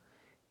cuidado,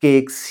 que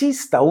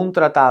exista un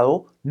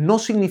tratado no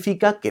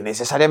significa que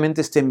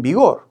necesariamente esté en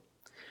vigor.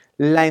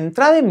 La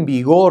entrada en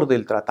vigor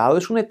del tratado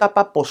es una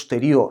etapa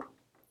posterior.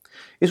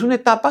 Es una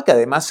etapa que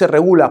además se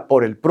regula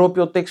por el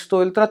propio texto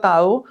del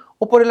tratado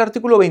o por el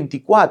artículo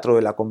 24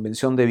 de la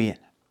Convención de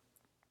Viena.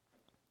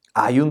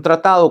 Hay un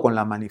tratado con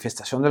la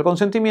manifestación del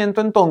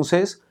consentimiento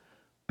entonces,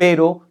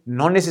 pero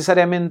no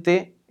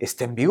necesariamente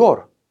está en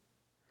vigor.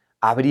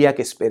 Habría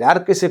que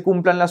esperar que se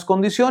cumplan las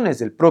condiciones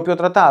del propio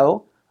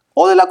tratado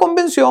o de la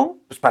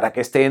convención pues, para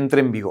que éste entre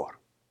en vigor.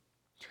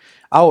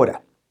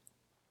 Ahora,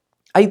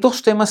 hay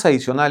dos temas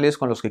adicionales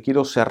con los que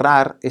quiero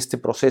cerrar este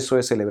proceso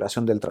de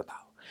celebración del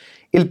tratado.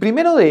 El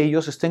primero de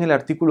ellos está en el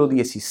artículo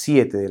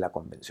 17 de la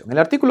Convención. El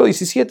artículo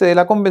 17 de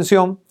la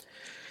Convención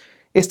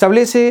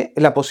establece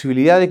la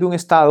posibilidad de que un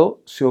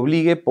Estado se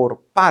obligue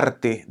por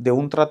parte de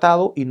un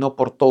tratado y no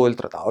por todo el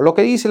tratado. Lo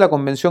que dice la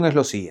Convención es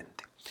lo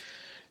siguiente.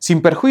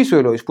 Sin perjuicio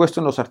de lo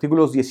dispuesto en los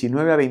artículos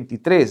 19 a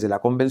 23 de la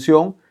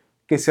Convención,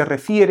 que se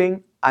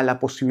refieren a la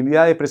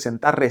posibilidad de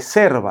presentar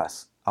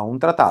reservas a un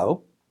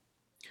tratado,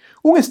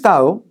 un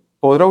Estado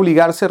podrá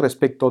obligarse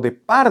respecto de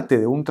parte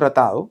de un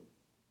tratado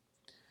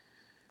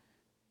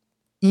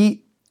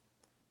y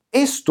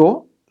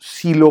esto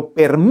si lo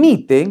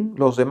permiten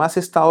los demás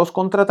estados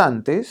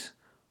contratantes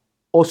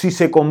o si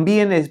se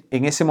conviene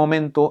en ese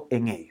momento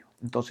en ello.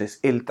 Entonces,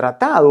 el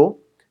tratado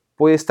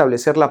puede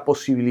establecer la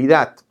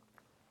posibilidad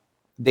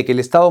de que el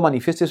Estado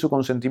manifieste su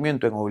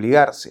consentimiento en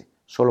obligarse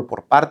solo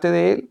por parte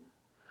de él,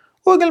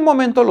 o en el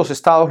momento los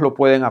estados lo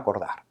pueden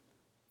acordar.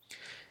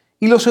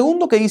 Y lo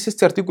segundo que dice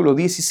este artículo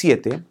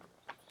 17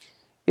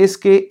 es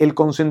que el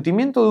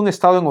consentimiento de un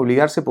Estado en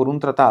obligarse por un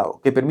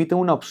tratado que permite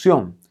una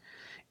opción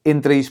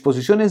entre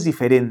disposiciones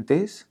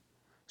diferentes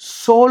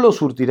solo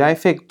surtirá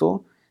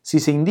efecto si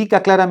se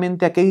indica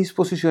claramente a qué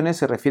disposiciones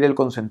se refiere el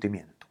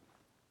consentimiento.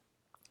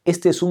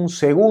 Este es un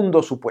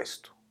segundo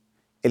supuesto.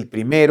 El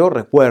primero,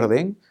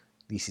 recuerden,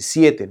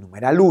 17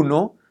 numeral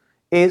 1,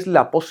 es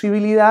la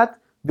posibilidad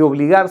de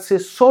obligarse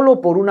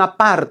solo por una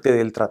parte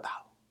del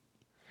tratado.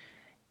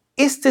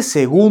 Este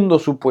segundo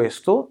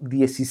supuesto,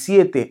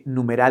 17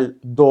 numeral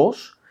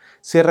 2,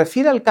 se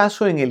refiere al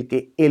caso en el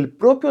que el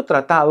propio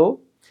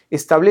tratado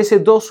establece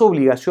dos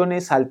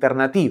obligaciones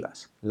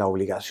alternativas, la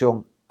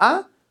obligación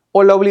A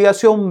o la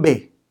obligación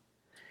B.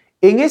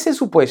 En ese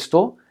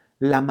supuesto,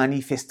 la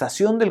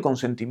manifestación del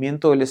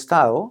consentimiento del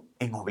Estado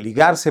en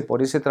obligarse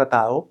por ese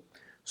tratado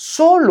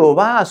solo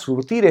va a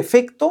surtir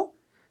efecto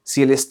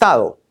si el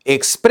Estado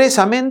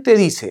expresamente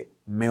dice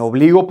 ¿me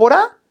obligo por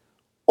A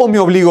o me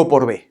obligo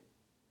por B?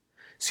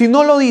 Si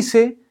no lo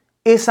dice,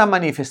 esa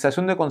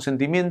manifestación de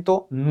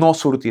consentimiento no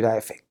surtirá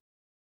efecto.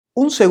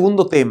 Un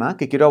segundo tema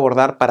que quiero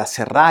abordar para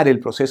cerrar el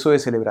proceso de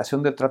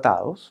celebración de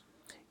tratados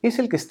es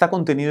el que está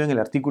contenido en el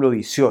artículo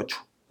 18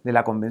 de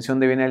la Convención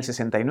de Viena del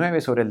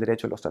 69 sobre el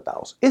derecho de los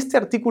tratados. Este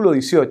artículo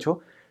 18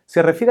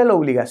 se refiere a la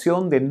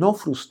obligación de no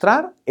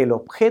frustrar el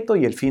objeto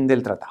y el fin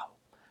del tratado.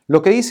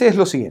 Lo que dice es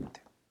lo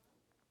siguiente: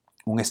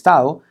 un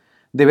Estado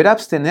deberá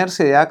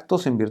abstenerse de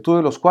actos en virtud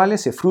de los cuales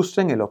se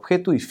frustren el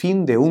objeto y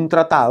fin de un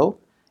tratado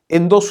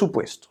en dos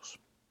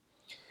supuestos.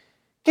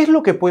 ¿Qué es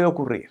lo que puede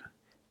ocurrir?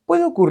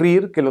 Puede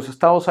ocurrir que los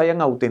Estados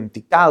hayan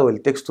autenticado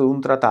el texto de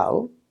un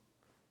tratado,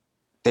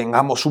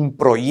 tengamos un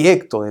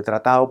proyecto de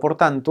tratado, por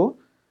tanto,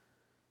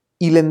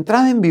 y la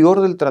entrada en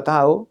vigor del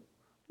tratado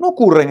no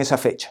ocurre en esa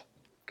fecha,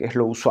 que es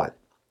lo usual.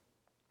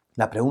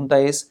 La pregunta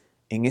es,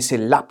 en ese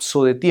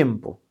lapso de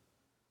tiempo,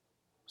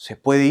 ¿se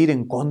puede ir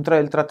en contra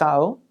del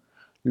tratado?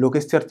 Lo que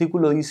este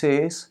artículo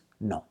dice es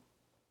no.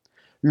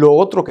 Lo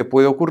otro que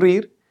puede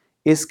ocurrir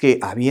es que,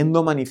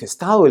 habiendo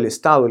manifestado el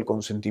Estado el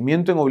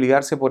consentimiento en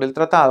obligarse por el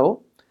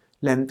tratado,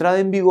 la entrada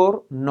en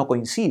vigor no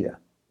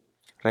coincida.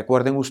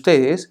 Recuerden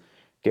ustedes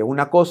que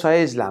una cosa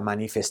es la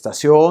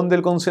manifestación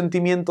del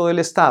consentimiento del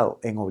Estado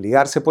en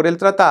obligarse por el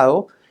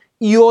tratado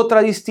y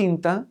otra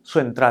distinta su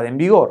entrada en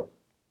vigor.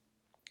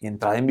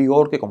 Entrada en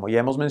vigor que, como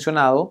ya hemos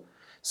mencionado,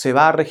 se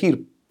va a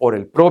regir por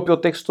el propio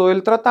texto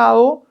del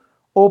tratado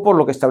o por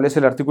lo que establece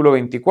el artículo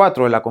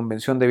 24 de la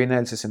Convención de Viena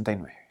del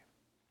 69.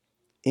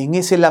 En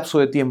ese lapso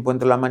de tiempo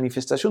entre la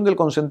manifestación del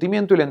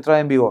consentimiento y la entrada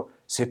en vigor,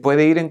 ¿se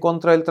puede ir en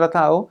contra del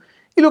tratado?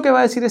 Y lo que va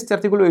a decir este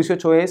artículo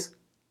 18 es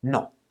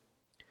no.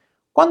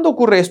 ¿Cuándo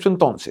ocurre esto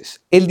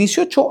entonces? El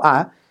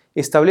 18A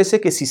establece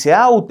que si se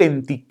ha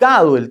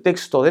autenticado el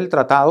texto del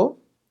tratado,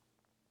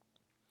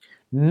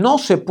 no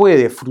se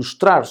puede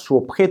frustrar su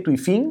objeto y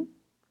fin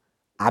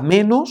a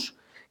menos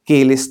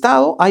que el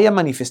Estado haya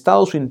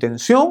manifestado su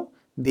intención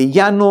de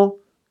ya no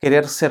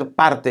querer ser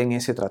parte en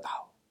ese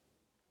tratado.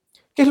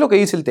 ¿Qué es lo que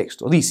dice el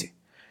texto? Dice,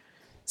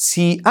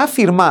 si ha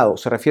firmado,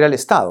 se refiere al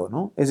Estado,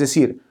 ¿no? Es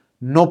decir,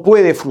 no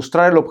puede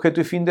frustrar el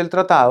objeto y fin del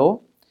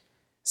tratado,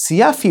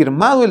 si ha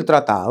firmado el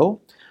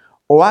tratado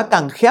o ha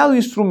canjeado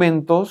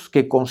instrumentos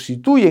que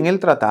constituyen el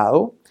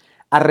tratado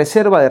a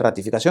reserva de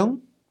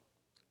ratificación,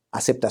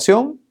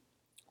 aceptación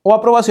o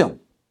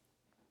aprobación.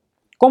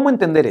 ¿Cómo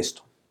entender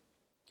esto?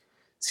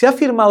 Si ha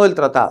firmado el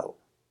tratado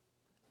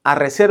a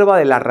reserva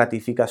de la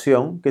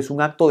ratificación, que es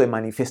un acto de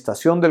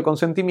manifestación del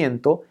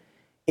consentimiento,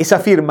 esa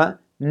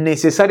firma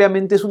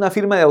necesariamente es una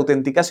firma de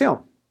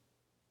autenticación.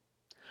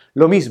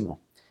 Lo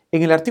mismo,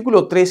 en el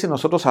artículo 13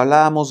 nosotros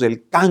hablábamos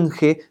del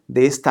canje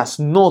de estas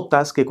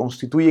notas que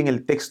constituyen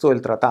el texto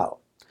del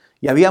tratado.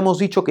 Y habíamos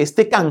dicho que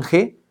este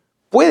canje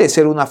puede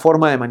ser una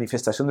forma de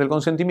manifestación del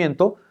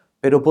consentimiento,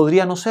 pero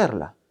podría no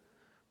serla,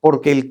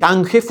 porque el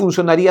canje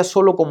funcionaría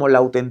solo como la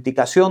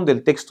autenticación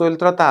del texto del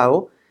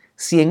tratado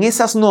si en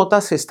esas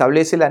notas se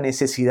establece la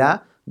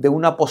necesidad de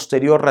una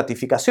posterior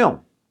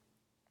ratificación.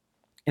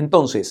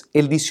 Entonces,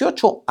 el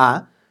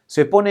 18A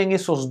se pone en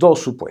esos dos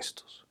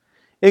supuestos.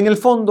 En el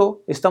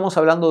fondo, estamos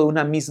hablando de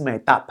una misma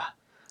etapa,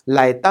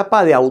 la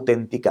etapa de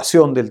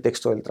autenticación del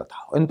texto del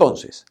tratado.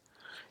 Entonces,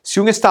 si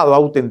un Estado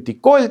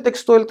autenticó el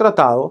texto del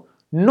tratado,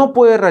 no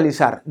puede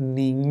realizar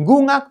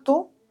ningún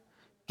acto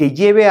que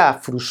lleve a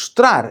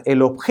frustrar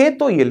el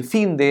objeto y el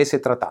fin de ese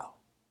tratado.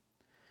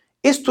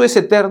 ¿Esto es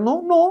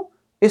eterno? No,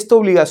 esta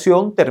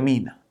obligación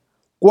termina.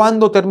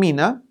 ¿Cuándo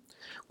termina?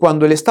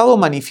 Cuando el Estado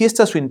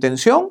manifiesta su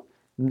intención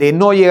de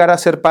no llegar a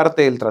ser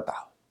parte del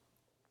tratado.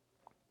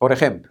 Por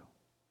ejemplo,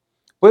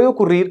 puede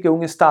ocurrir que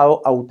un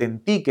Estado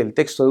autentique el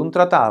texto de un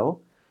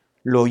tratado,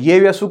 lo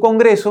lleve a su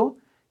Congreso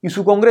y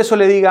su Congreso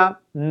le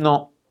diga,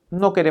 no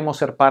queremos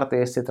ser parte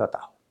de este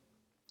tratado.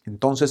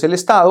 Entonces el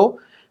Estado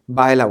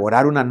va a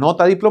elaborar una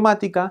nota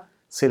diplomática,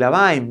 se la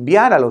va a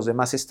enviar a los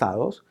demás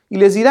Estados y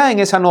les dirá en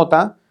esa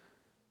nota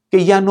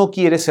que ya no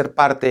quiere ser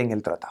parte en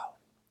el tratado.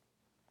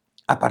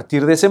 A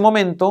partir de ese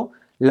momento,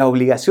 la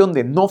obligación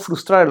de no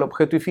frustrar el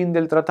objeto y fin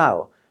del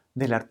tratado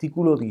del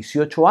artículo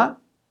 18A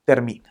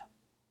termina.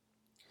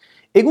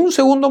 En un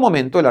segundo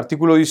momento, el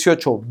artículo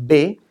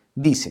 18B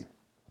dice,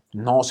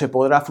 no se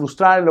podrá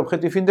frustrar el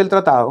objeto y fin del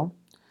tratado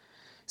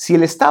si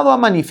el Estado ha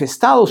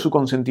manifestado su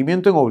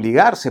consentimiento en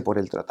obligarse por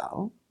el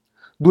tratado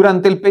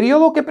durante el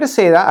periodo que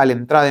preceda a la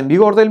entrada en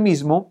vigor del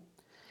mismo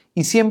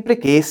y siempre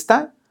que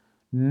ésta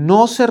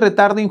no se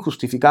retarde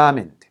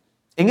injustificadamente.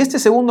 En este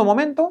segundo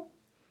momento,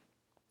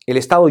 el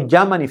Estado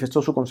ya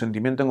manifestó su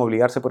consentimiento en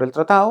obligarse por el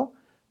tratado,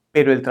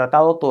 pero el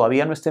tratado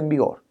todavía no está en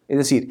vigor. Es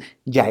decir,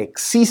 ya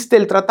existe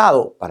el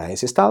tratado para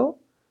ese Estado,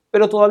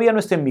 pero todavía no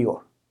está en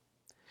vigor.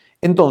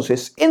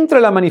 Entonces, entre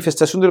la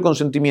manifestación del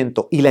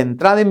consentimiento y la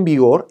entrada en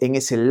vigor, en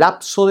ese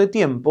lapso de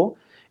tiempo,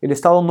 el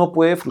Estado no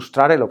puede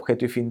frustrar el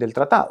objeto y fin del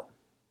tratado.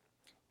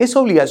 Esa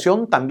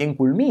obligación también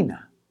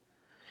culmina.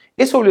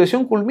 Esa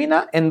obligación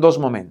culmina en dos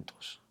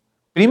momentos.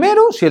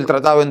 Primero, si el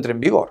tratado entra en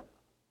vigor.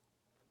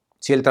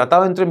 Si el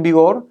tratado entra en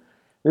vigor,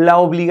 la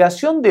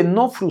obligación de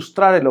no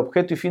frustrar el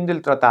objeto y fin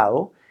del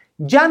tratado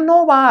ya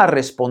no va a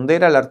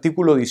responder al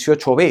artículo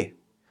 18b,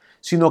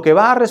 sino que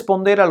va a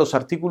responder a los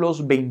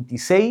artículos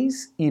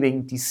 26 y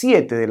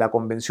 27 de la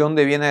Convención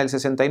de Viena del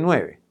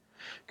 69,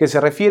 que se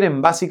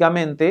refieren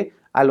básicamente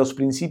a los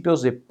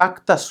principios de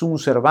pacta sunt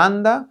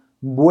servanda,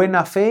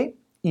 buena fe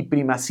y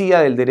primacía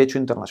del derecho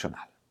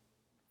internacional.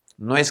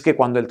 No es que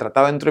cuando el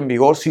tratado entre en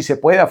vigor sí se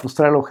pueda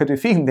frustrar el objeto y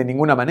fin, de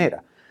ninguna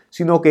manera,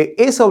 sino que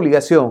esa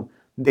obligación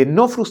de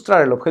no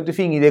frustrar el objeto y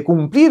fin y de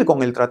cumplir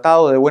con el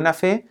tratado de buena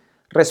fe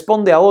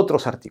responde a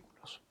otros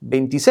artículos,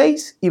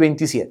 26 y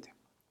 27.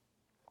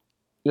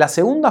 La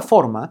segunda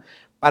forma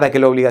para que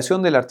la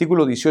obligación del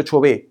artículo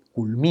 18b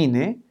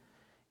culmine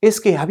es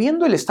que,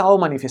 habiendo el Estado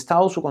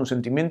manifestado su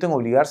consentimiento en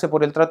obligarse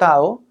por el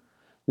tratado,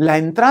 la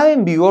entrada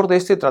en vigor de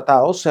este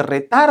tratado se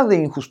retarde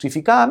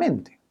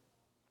injustificadamente,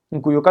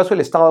 en cuyo caso el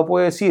Estado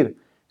puede decir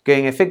que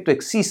en efecto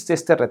existe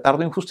este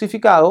retardo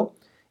injustificado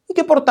y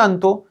que por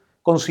tanto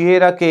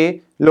considera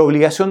que la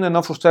obligación de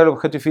no frustrar el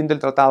objeto y fin del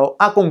tratado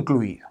ha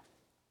concluido.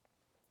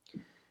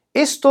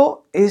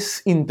 Esto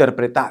es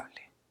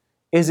interpretable,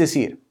 es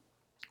decir,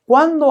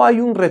 ¿cuándo hay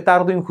un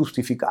retardo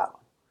injustificado?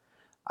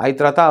 Hay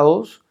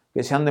tratados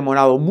que se han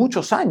demorado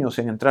muchos años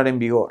en entrar en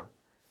vigor.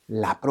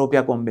 La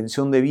propia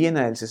Convención de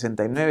Viena del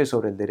 69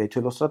 sobre el derecho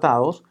de los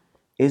tratados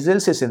es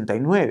del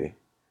 69,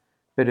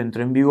 pero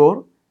entró en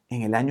vigor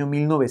en el año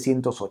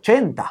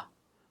 1980,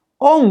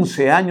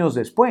 11 años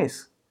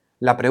después.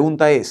 La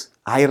pregunta es,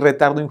 ¿hay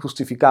retardo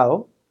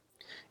injustificado?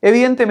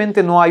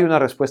 Evidentemente no hay una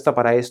respuesta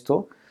para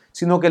esto,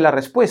 sino que la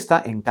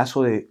respuesta, en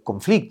caso de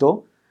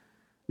conflicto,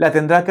 la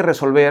tendrá que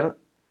resolver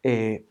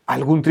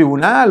algún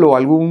tribunal o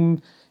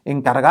algún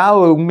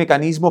encargado de un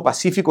mecanismo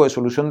pacífico de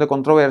solución de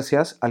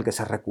controversias al que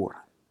se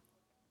recurra.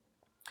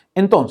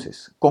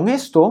 Entonces, con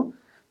esto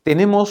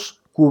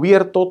tenemos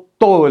cubierto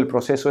todo el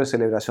proceso de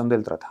celebración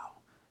del tratado,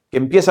 que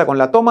empieza con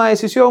la toma de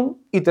decisión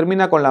y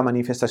termina con la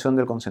manifestación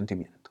del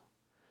consentimiento.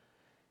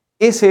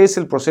 Ese es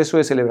el proceso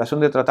de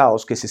celebración de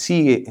tratados que se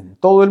sigue en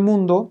todo el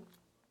mundo,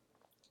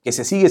 que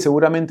se sigue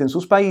seguramente en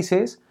sus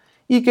países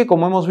y que,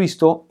 como hemos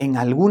visto, en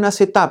algunas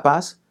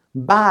etapas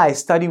va a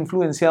estar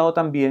influenciado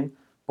también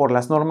por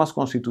las normas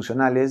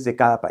constitucionales de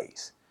cada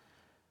país.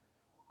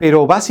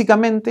 Pero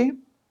básicamente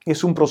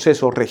es un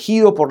proceso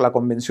regido por la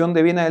Convención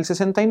de Viena del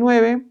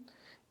 69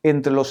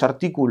 entre los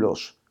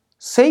artículos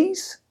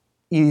 6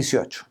 y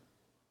 18.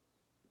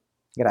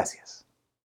 Gracias.